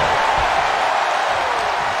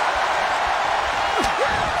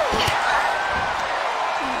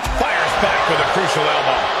 Fires back with a crucial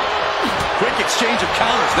elbow. Quick exchange of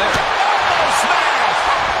counters there. Oh, smash!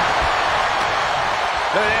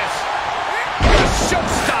 Look at this. The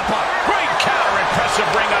showstopper. Great counter. Impressive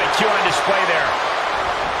ring IQ on display there.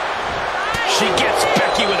 She gets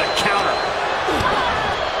Becky with a counter.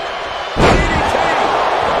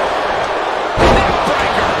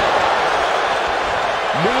 Neckbreaker.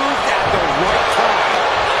 Moved at the right time.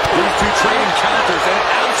 These two trading counters and an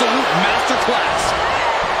absolute masterclass.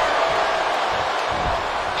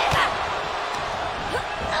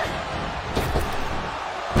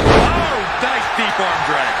 Oh, nice deep arm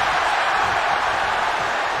drag.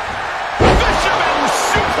 Fisherman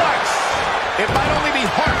suplex. It might only be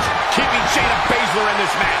Hart keeping Shayna Baszler in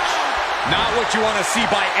this match. Not what you want to see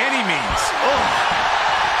by any means. Oh,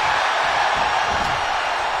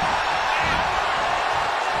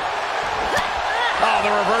 the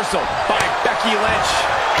reversal by Becky Lynch.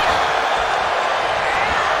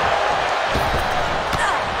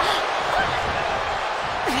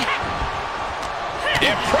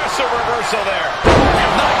 Impressive reversal there.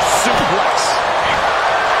 Nice suplex.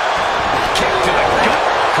 Kick to the gut.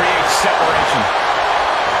 separation.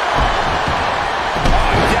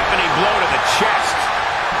 Oh, deafening blow to the chest.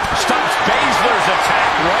 Stops Baszler's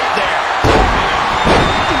attack right there.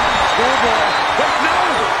 Oh, boy. Wait, no!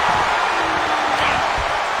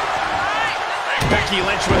 Becky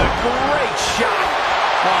Lynch with a great shot.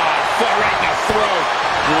 Oh, foot right in the throat.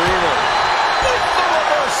 Brutal. With the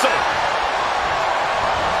reversal.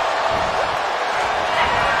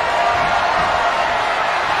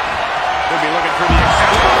 We'll be looking for the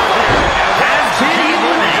exploder here. Has been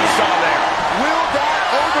eliminated. Saw there. Will that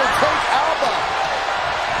overtake Alba?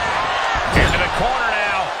 Into the corner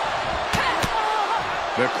now.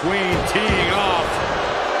 The Queen teeing off.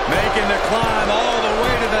 Making the climb all the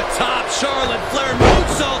way to the top. Charlotte Flair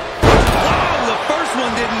moonsault. Wow, the first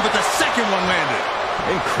one didn't, but the second one landed.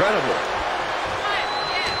 Incredible.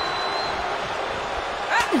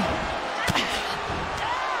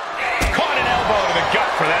 Caught an elbow to the gut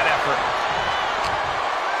for that effort.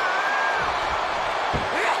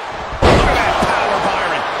 Look at that power,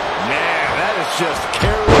 Byron. Man, that is just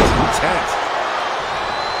careless intent.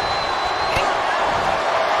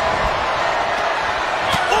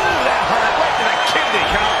 Oh, that hurt right to the kidney.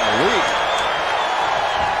 Golly.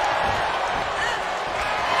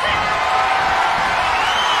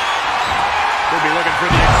 We'll be looking for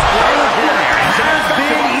the exploder here. Has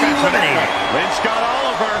been eliminated. Lynch got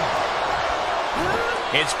all of her.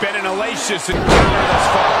 It's been an hellacious encounter thus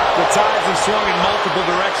far. The tides have swung in multiple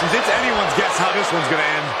directions. It's anyone's guess how this one's going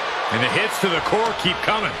to end. And the hits to the core keep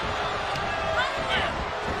coming.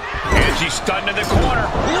 And she's stunned in the corner.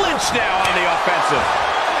 Lynch now on the offensive.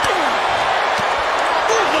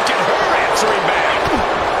 Ooh, look at her answering back.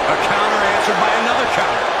 A counter answered by another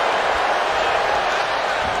counter.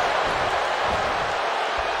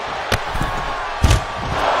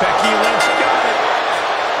 Becky Lynch got it.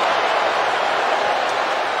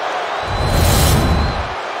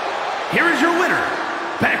 Here is your winner,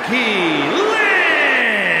 Becky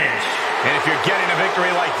Lynch. And if you're getting a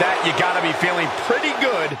victory like that, you got to be feeling pretty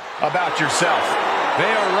good about yourself. They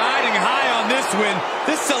are riding high on this win.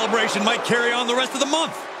 This celebration might carry on the rest of the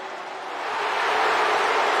month.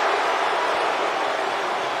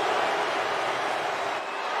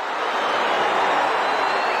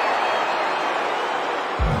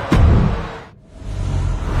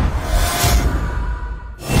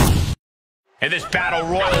 And this battle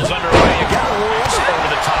royal is underway. You got rules over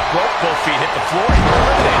the top rope. Both feet hit the floor.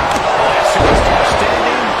 That superstar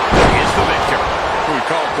standing is the victor. We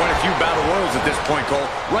call quite a few battle royals at this point, Cole.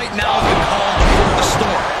 Right now is the calm before the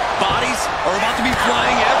storm. Bodies are about to be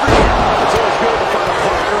flying everywhere. It's always good to find a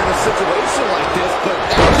partner in a situation like this, but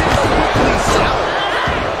that just quickly sour.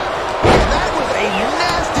 And that was a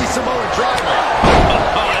nasty Samoan driver.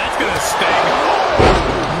 Oh, that's going to sting.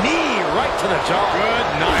 Knee right to the jaw.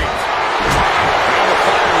 Good night.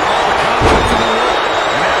 All the confidence in the world.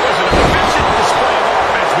 And that was an efficient display of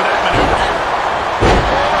offense with that maneuver.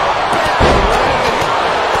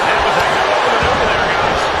 That was a hell of a maneuver there,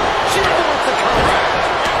 guys. She wants to come back.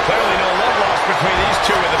 Clearly no love lost between these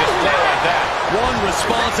two with a display like that. One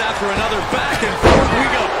response after another. Back and forth we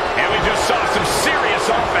go. And we just saw some serious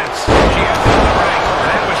offense. She has in the ring.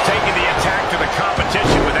 That was taking the attack to the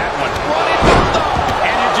competition with that one.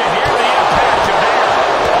 And did you hear the impact of that?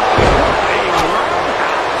 A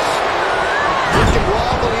roundhouse. Looking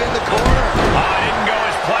wobbly in the corner. Didn't go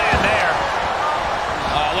as planned there.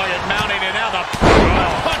 Look at mounting it now. The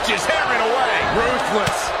punch is hammering away.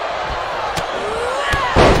 Ruthless.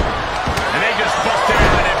 And they just busted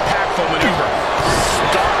out an impactful maneuver.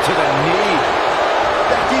 Stop to the knee.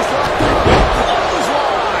 Becky's locked in.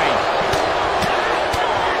 Clothesline.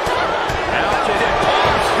 Now to the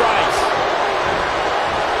palm strikes.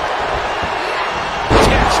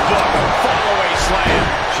 Textbook fallaway slam.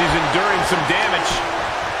 She's enduring some damage.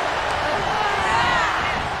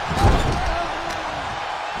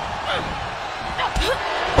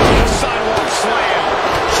 Sidewalk slam.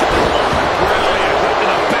 Brilliant. Right to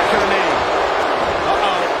the back of the knee.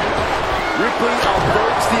 Ripley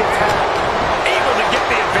averts the attack. Able to get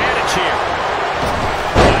the advantage here.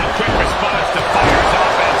 A quick response to Fire's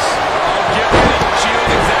offense. Get ready. She knows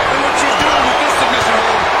exactly what she's doing with this submission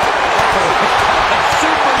hold.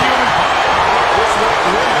 Superhuman power. This went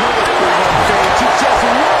one good for one fan. She just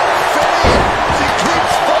won't fade. She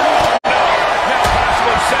keeps fighting. Now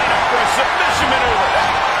possibly setting up for a submission maneuver.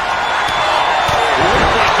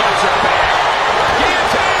 Ripley gets her back.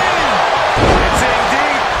 Guillotine. It's in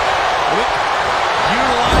deep.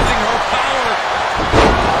 Utilizing her power.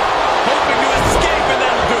 Hoping to escape, and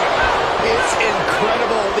that'll do it. It's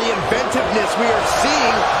incredible the inventiveness we are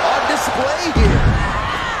seeing on display here.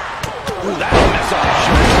 Ooh, that'll mess up the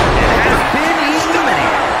show. Has been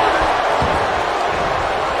eliminated.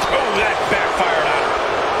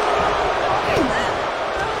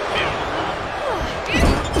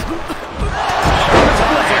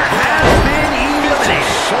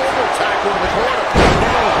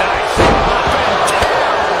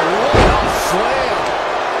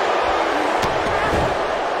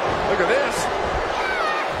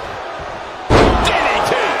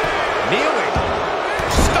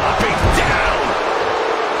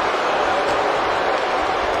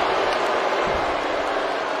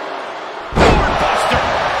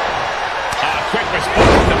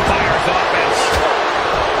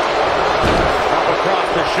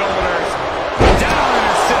 shoulders. Down in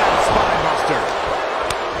a sit-out spine buster.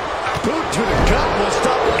 Boot to the gut will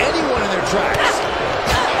stop anyone in their tracks.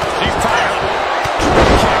 She's tired.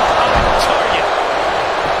 Kick on target.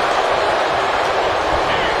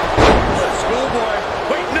 Schoolboy.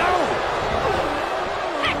 Wait, no!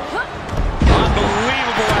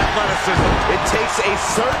 Unbelievable athleticism. It takes a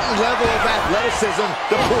certain level of athleticism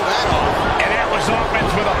to pull that off. And that was offense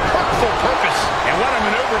with a hurtful purpose. And what a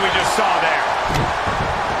maneuver we just saw there.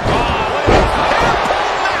 Oh, look at this hair-pull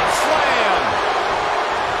mat slam.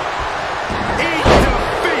 Eat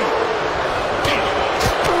defeat.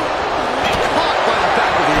 Caught by the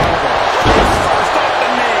back of the elbow. First off the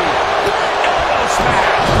knee. Elbow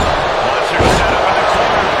smash. Watcher set up in the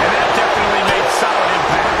corner. And that definitely made solid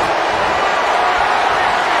impact.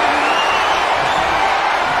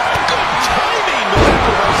 Good timing with that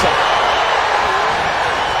reversal.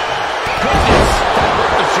 Goodness. That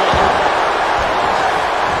hurt the shoulder.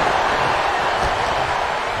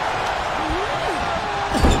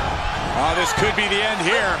 Oh, this could be the end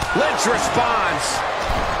here. Lynch responds.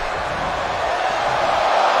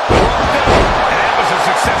 And that was a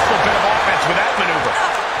successful bit of offense with that maneuver.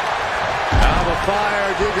 Now the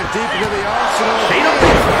fire digging deep into the arsenal. Shayna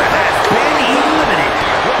Baszler has been eliminated.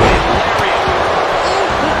 What a lariat.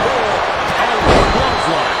 Oh,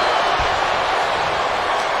 clothesline.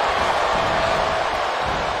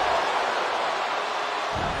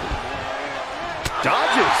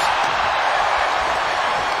 Dodges.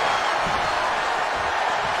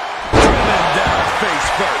 Driven down face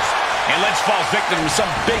first. And Lynch falls victim to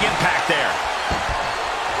some big impact there.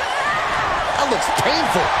 That looks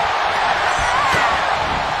painful.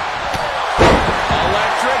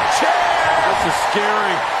 Electric chair. This is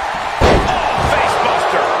scary. Oh, face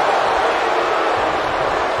buster.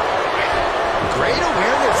 Great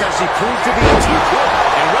awareness as she proves to be too quick.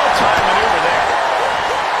 And well-timed maneuver there.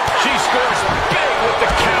 She scores big with the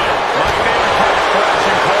counter. My favorite part of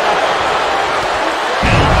correction, Cole.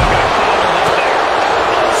 Got bottled up there.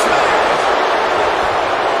 Oh, smash.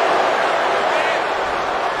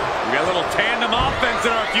 We got a little tandem offense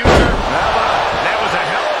in our future. That was a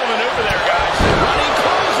hell of a maneuver there, guys. Running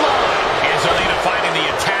clothesline. And Zelina finding the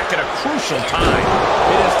attack at a crucial time.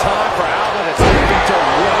 It is time for Alba to tap into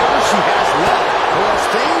whatever she has left, or else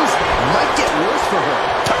things might get worse for her.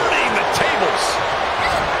 Turning the tables.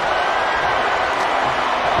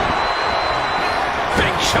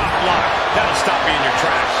 Big chop block. That'll stop you in your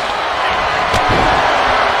tracks.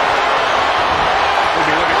 We'll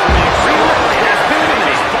be looking for the Ripley has been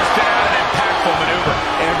eliminated. busted out an impactful maneuver.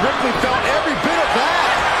 And Ripley felt every bit of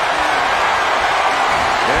that.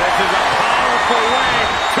 This is a powerful way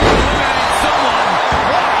to eliminate someone.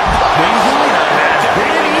 Queen Zelina has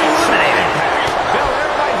been eliminated. Belair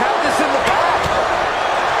might have this in the bag.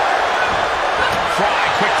 Fry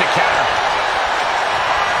quick to counter.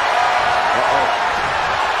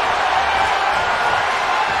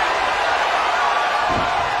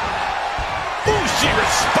 Ooh, she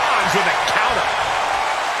responds with a counter.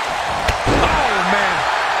 Oh, man.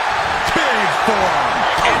 Big forearm.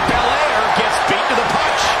 And Belair gets beat to the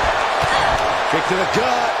punch. Kick to the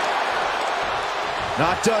gut.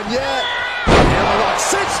 Not done yet. Hammerlock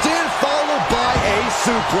cinched in, followed by a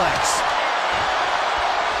suplex.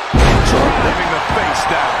 Driving the face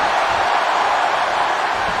down.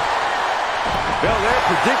 Belair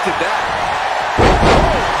predicted that.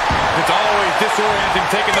 It's always disorienting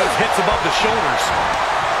taking those hits above the shoulders.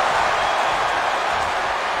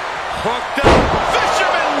 Hooked up.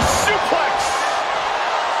 Fisherman suplex.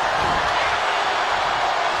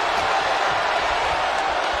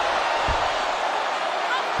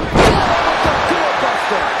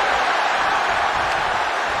 Doorbuster.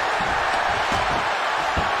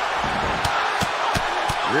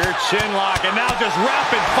 Rear chin lock, and now just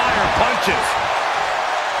rapid fire punches.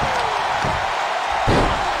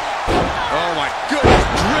 Oh my goodness,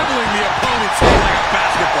 dribbling the opponent's head like a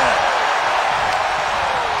basketball.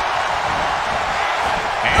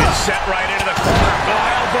 And set right into the corner. No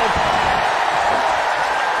elbow.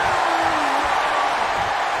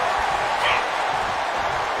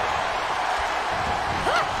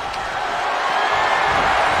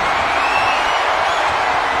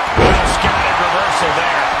 Well scouted reversal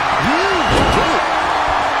there. Huge boot.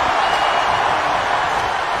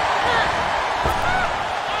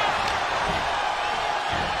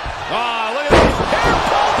 Oh, look at this.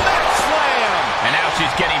 Hair-pull neck slam. And now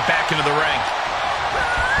she's getting back into the ring.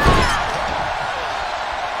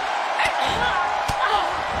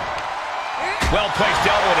 Well-placed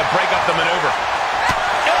elbow to break up the maneuver.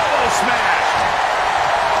 Elbow smash.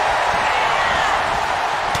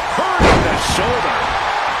 Hurting the shoulder.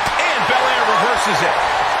 And Belair reverses it.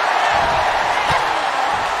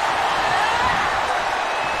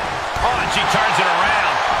 she turns it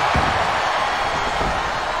around.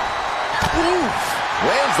 Oof.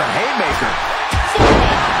 Lands the haymaker.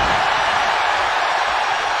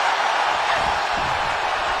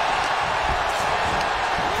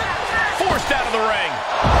 Forced out of the ring.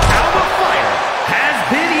 Alba Fire has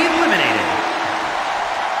been eliminated.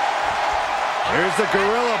 Here's the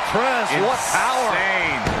gorilla press. What power.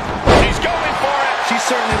 Insane. She's going for it. She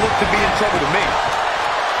certainly looked to be in trouble to me.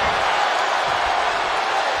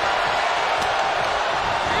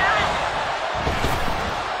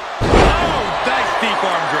 Oh, nice deep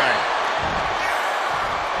arm drag.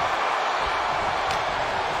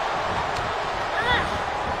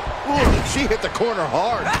 Ooh, she hit the corner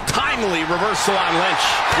hard. Timely reversal on Lynch.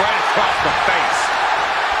 Right across the face.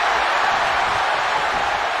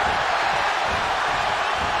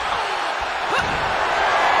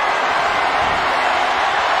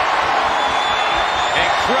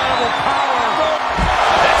 Incredible power.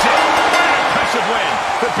 That's it. What an impressive win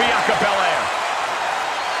for Bianca Belair.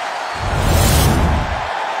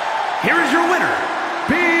 Here is your winner,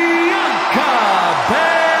 Bianca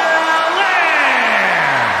Belair.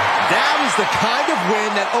 That is the kind of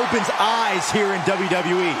win that opens eyes here in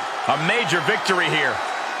WWE. A major victory here.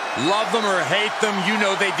 Love them or hate them, you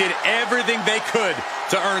know they did everything they could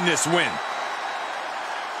to earn this win.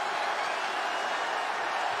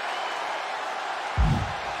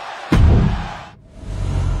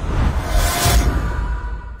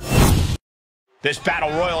 This battle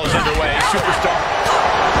royal is underway. Superstar.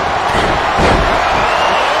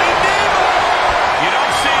 You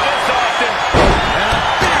don't see this often. And a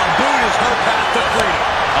big boot is her path to freedom.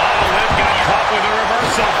 Oh, Liv got caught with a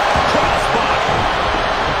reversal. Crossbody.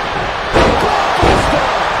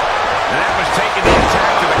 And that was taking the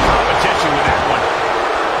attack to the competition with that one.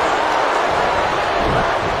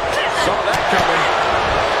 Saw that coming.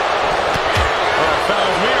 Well,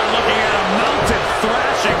 fellas, we are looking at a mounted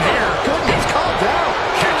thrashing here. Goodness, calm down.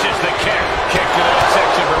 Catches the kick. Kick to the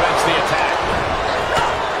midsection prevents the attack.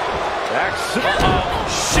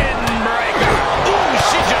 Shin breaker. Ooh,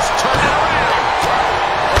 she just turned it around.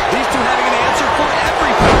 These two having an answer for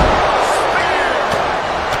everything.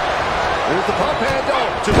 Here's the pump handle.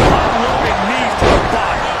 Just unloading knees to the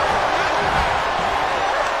body.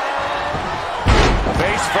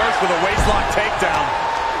 Face first with a waistlock takedown.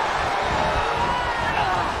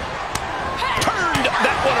 Turned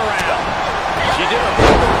that one around. She did a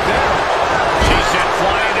move there. She sent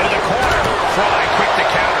flying into the corner. Fry quick to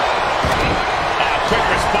counter. Quick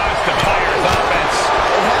response to Fire's offense.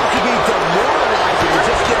 It has to be demoralizing to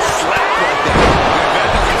just get slapped like that. That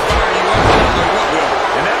doesn't fire you up, I don't know what will.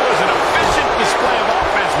 And that was an efficient display of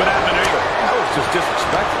offense with that maneuver. That was just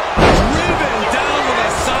disrespectful. Driven down with a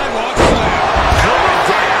sidewalk slam. Driven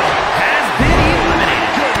down. Has been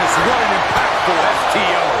eliminated. Goodness, what an impactful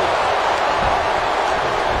STO.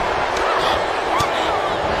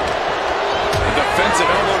 The defensive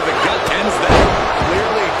elbow to the gut ends that.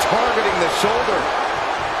 Clearly targeting the shoulder.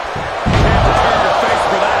 Turn your face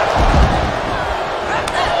for that.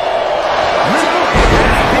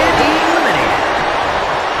 Has been eliminated.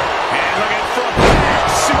 And look at front back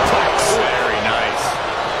suplex. Very nice.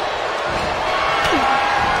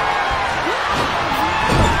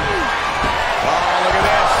 Oh, look at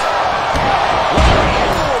this.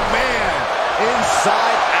 Oh, man.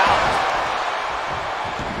 Inside out.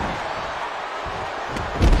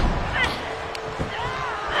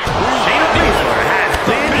 Shayna Baszler has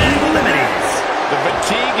been eliminated. The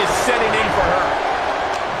fatigue is setting in for her.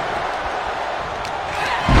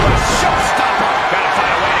 What a showstopper. Gotta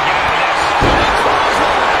find a way to get out of this.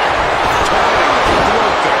 Targeting the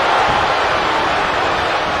throat there.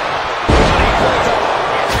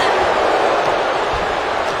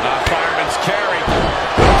 Fireman's carry.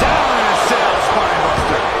 Down in a sail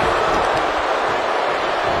spinebuster.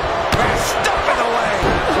 Stuck in the leg.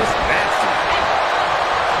 Just nasty.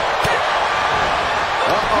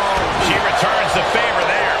 She returns the favor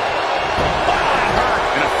there.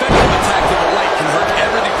 An effective attack to the right can hurt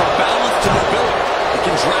everything from balance to mobility. It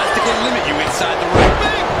can drastically limit you inside the ring.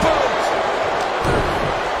 Big boot.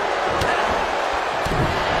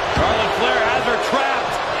 Charlotte Flair has her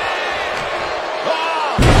trapped.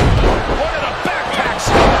 Oh, what are the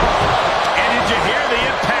backpacks? And did you hear the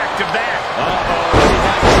impact of that? She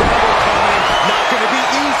has trouble coming. Not going to be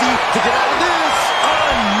easy to get out of this.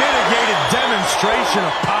 Unmitigated demonstration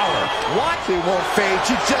of power. What? She won't fade.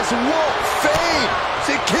 She just won't fade.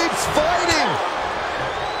 She keeps fighting.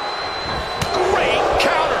 Great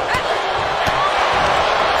counter.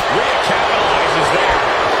 Rhea capitalizes there.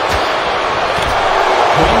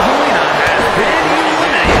 Angelina has been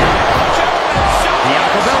eliminated.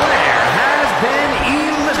 Bianca Belair has been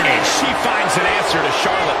eliminated. She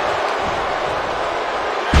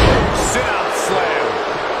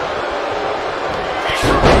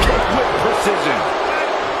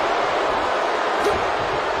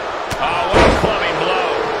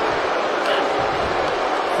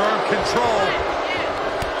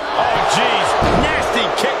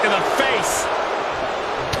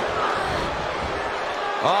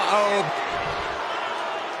Uh-oh.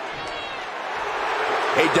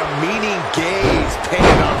 A demeaning gaze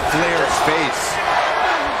painted on Flair's face.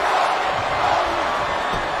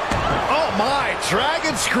 Oh my,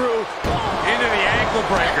 dragon screw. Into the ankle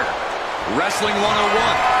breaker. Wrestling 101.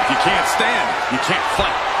 If you can't stand, you can't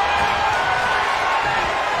fight.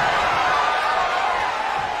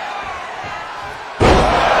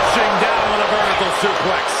 Pushing down with a vertical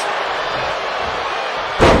suplex.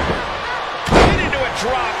 Into a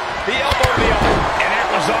drop. The elbow to the arm. And that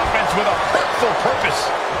was offense with a hurtful purpose.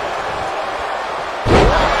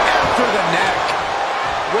 After the neck.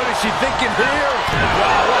 What is she thinking here?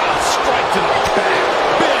 Wow, what a strike to the back.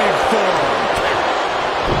 Big form.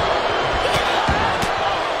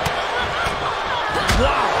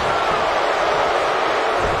 Wow.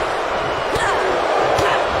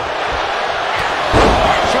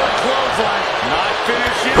 Short clothesline. Not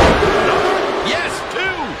finished yet. Yes,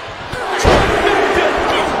 two.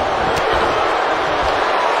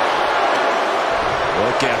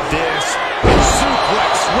 Look at this.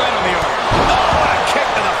 Suplex right on the arm. Oh, what a kick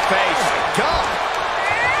to the face. God.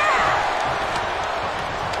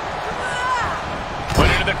 Put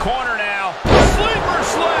into the corner now. Sleeper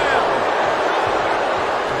slam.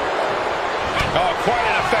 Oh, quite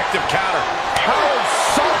an effective counter. How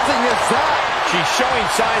insulting is that? She's showing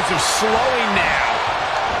signs of slowing now.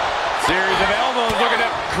 Series of elbows looking to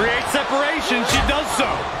create separation. She does so.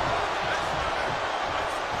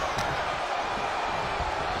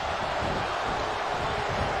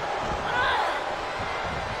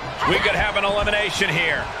 We could have an elimination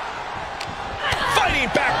here. Fighting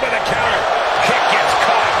back with a counter. Kick gets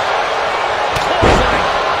caught. Clothesline.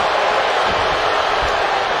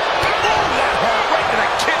 Oh, that hurt right to the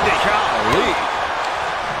kidney. Golly.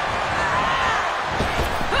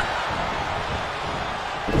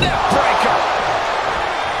 Neck breaker.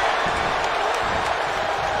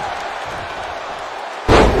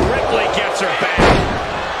 Ripley gets her back.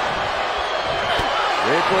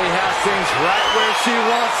 Ripley has things right where she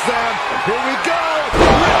wants them. Here we go.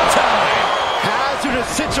 Real time. Hazardous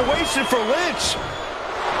situation for Lynch.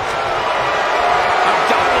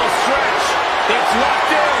 Abdominal stretch. It's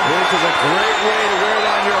locked in. This is a great way to wear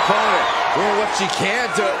down your opponent. Doing what she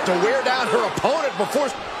can to wear down her opponent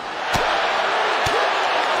before...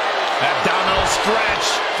 Abdominal stretch.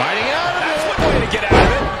 Fighting out of That's it. one way to get out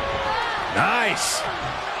of it. Nice.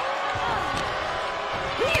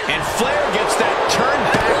 And Flair gets that turned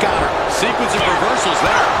back on her. Sequence of reversals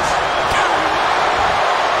there.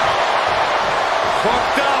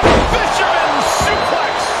 Hooked up. Fisherman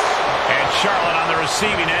suplex. And Charlotte on the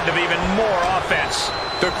receiving end of even more offense.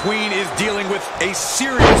 The Queen is dealing with a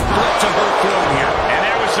serious threat to her throne here. And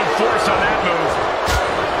there was some force on that move.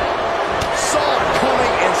 Saw it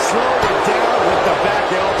coming and slowed it down with the back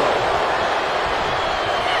elbow.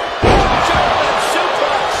 German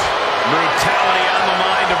suplex. Brutality on the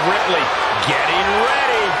mind of Ripley. Getting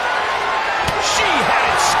ready. She had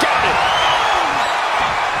it scouted.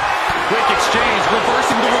 Quick exchange,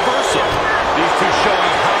 reversing the reversal. These two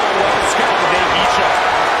showing how well scouted they each are.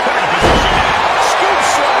 Put in position now. Scoop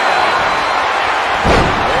slam.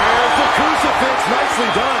 There's the crucifix. Nicely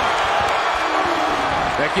done.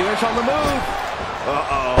 Becky Lynch on the move.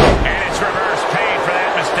 Uh-oh. And it's reverse pain for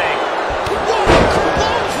that mistake. Whoa,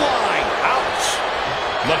 clothesline. Ouch.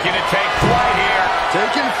 Looking to take flight here.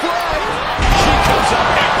 Taking flight. She comes up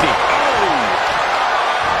empty. Oh.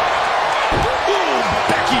 Ooh,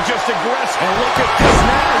 Becky just aggressive. And look at this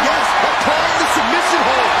now. Yes, applying the submission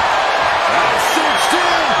hold. That's cinched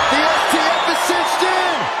in. The STF is cinched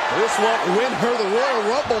in. This won't win her the Royal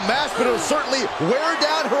Rumble match, but it'll certainly wear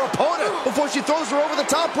down her opponent before she throws her over the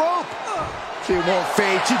top rope. She won't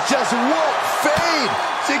fade. She just won't fade.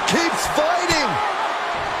 She keeps fighting.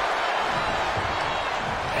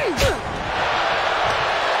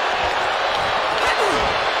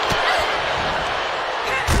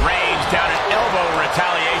 Reigns down an elbow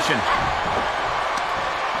retaliation.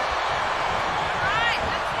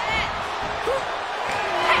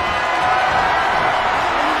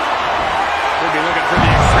 We'll be looking for the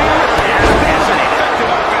extreme. Yes, an effective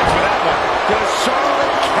offense with that one. Does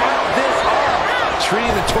Charlotte cap this off?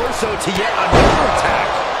 Treating the torso to yet another attack.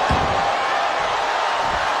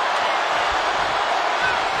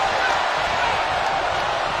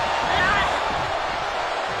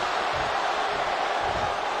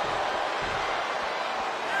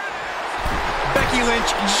 Becky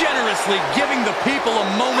Lynch generously giving the people a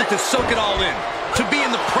moment to soak it all in, to be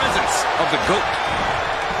in the presence of the GOAT.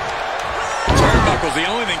 Turnbuckle's the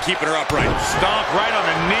only thing keeping her upright. Stomp right on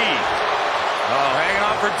the knee. Oh, hanging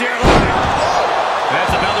on for dear life.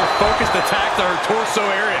 That's another focused attack to her torso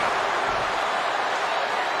area.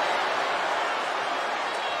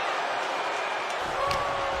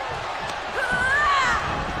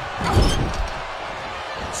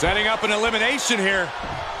 Setting up an elimination here.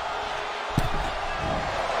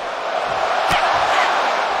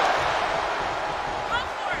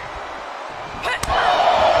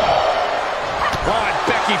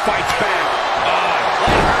 Becky fights back.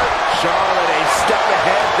 Charlotte a step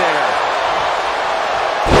ahead there.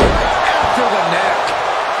 After the neck.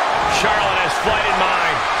 Charlotte has flight in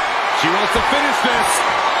mind. She wants to finish this.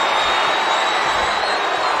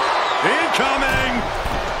 Incoming.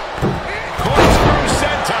 Corkscrew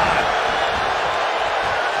senton.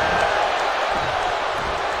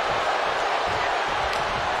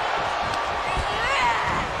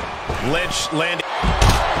 Lynch landing.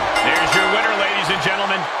 There's your winner, ladies and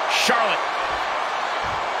gentlemen, Charlotte.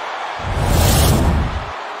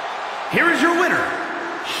 Here is your winner,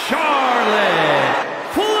 Charlotte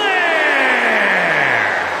Flair.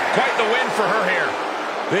 Quite the win for her here.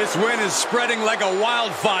 This win is spreading like a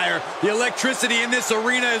wildfire. The electricity in this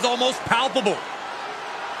arena is almost palpable.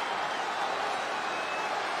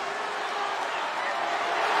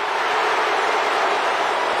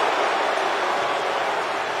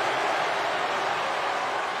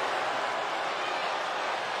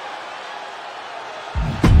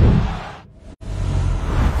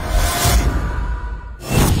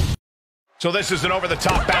 So this is an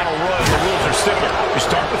over-the-top battle royal. The rules are simple. You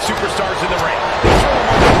start with superstars in the ring. You throw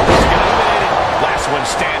them on the ropes to get eliminated. Last one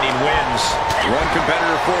standing wins. One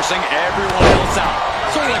competitor forcing everyone else out.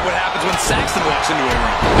 Sort of like what happens when Saxton walks into a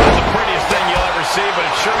ring. Not the prettiest thing you'll ever see, but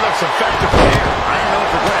it sure looks effective from here. I don't know if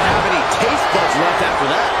we're going to have any taste buds left after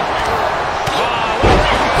that.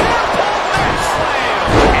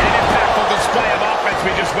 And an impactful display of offense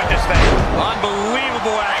we just witnessed there.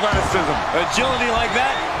 Unbelievable athleticism. Agility like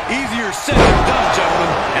that, easier said than done, gentlemen.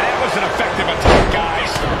 And that was an effective attack, guys.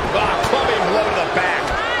 Clubbing blow to the back.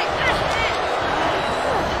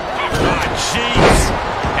 Jeez.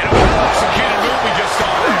 And a well-executed move we just saw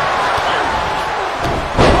there.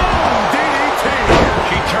 Boom, DDT.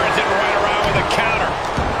 She turns it right around with a counter.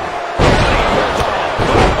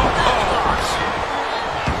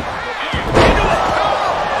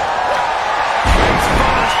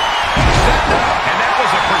 And that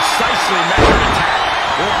was a precisely measured attack.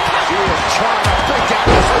 She is trying to break down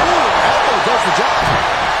this. Elbow does the job.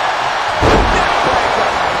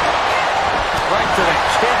 Right to the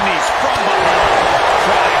kidneys from behind.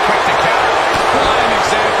 Trying quick to counter. Prime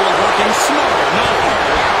example of working smarter, not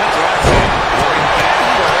harder. That's what I'm saying. Working bad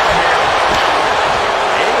for her here.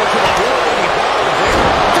 Able to avoid any ball there.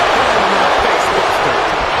 Face buster.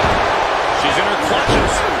 She's in her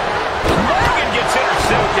clutches. Morgan gets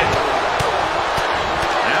intercepted.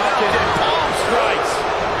 Now can hit palm strikes.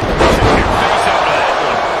 Should get face after that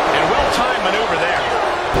one. And well-timed maneuver there.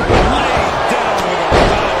 Laid down with a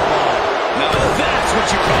powerbomb. Now that's what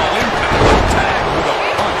you call impact. Tag with a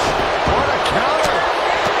punch. What a counter.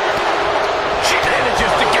 She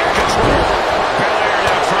manages to get control. Belair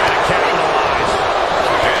now trying to capitalize.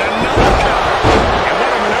 And another counter. And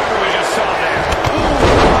what a maneuver we just saw there. Ooh,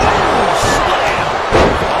 slam.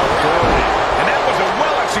 And that was a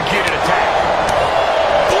well-executed attack.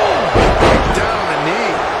 Boom. Down on the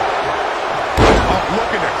knee. Up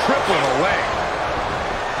looking to cripple it away.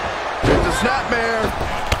 There's a snapmare.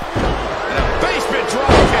 And a basement drop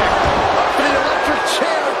kick. Up in an electric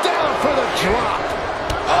chair. Down for the drop.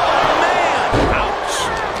 Oh, man. Ouch.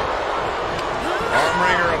 Arm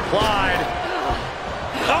wringer applied.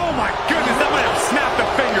 Oh my goodness, that might have snapped a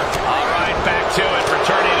finger. All right, back to it.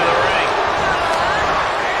 Returning to the ring.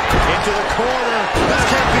 Into the corner. This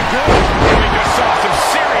can't be good. And we just saw some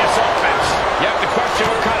serious offense. You have to question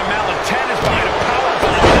what kind of malintent is behind a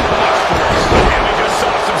powerbomb that much force. And we just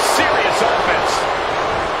saw some serious offense.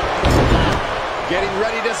 Getting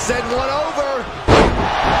ready to send one over.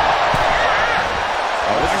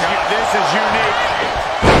 Oh, this is unique.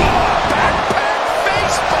 Backpack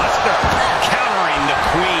face buster. Countering the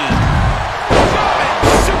queen. Robin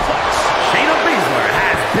suplex. Shayna Baszler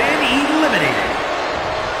has been eliminated.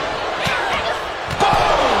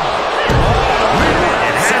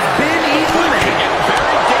 And has been eliminated. Get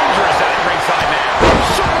very dangerous at ringside now.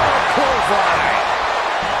 Shoulder clothesline.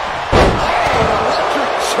 Oh,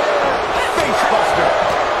 electric chair. Face buster.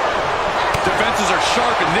 Defenses are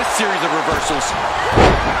sharp in this series of reversals.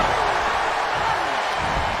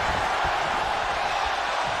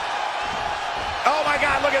 Oh, my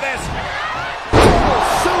God, look at this.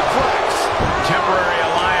 Suplex. Temporary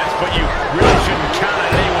alliance, but you really shouldn't count on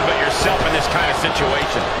anyone but yourself in this kind of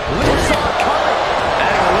situation. Lips on cover.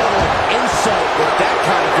 Adding a level of insult with that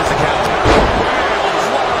kind of physicality.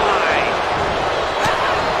 Line.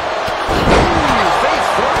 Face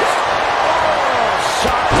first. Oh,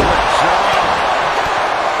 shot to the jaw.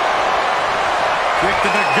 Quick to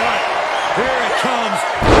the gut.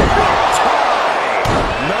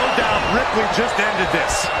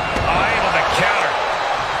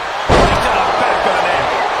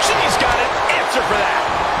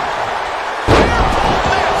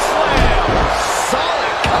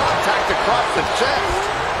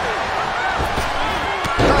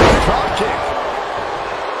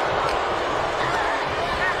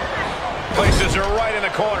 Places her right in the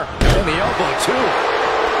corner. And the elbow, too.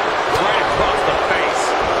 Right across the face.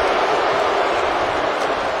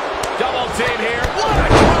 Double team here. What a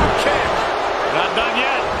drop kick. Not done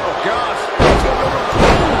yet. Oh, gosh.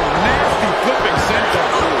 Nasty flipping center.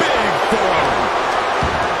 Big forearm.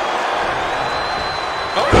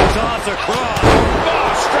 Oh, Toss across. oh,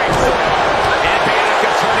 straight forward. And Bianca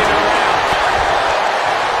turning around.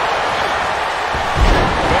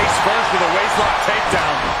 Face first with a waistlock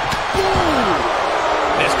takedown. Ooh.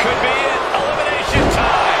 This could be it. Elimination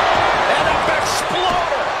time. And a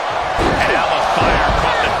exploder. And now the fire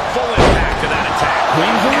caught the full impact of that attack.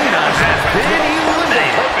 Queen Zelina has been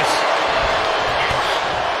eliminated. Purpose.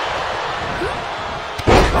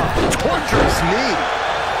 Torturous knee.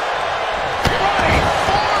 Running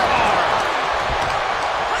forearm.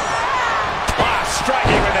 Ah,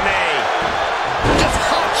 striking with a knee. Just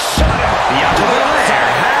hot shot. The Ultimate Warrior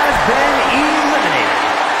has been eliminated.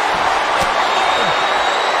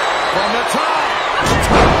 From the top.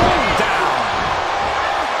 Down.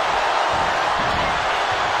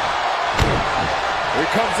 Here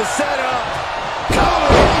comes the setup.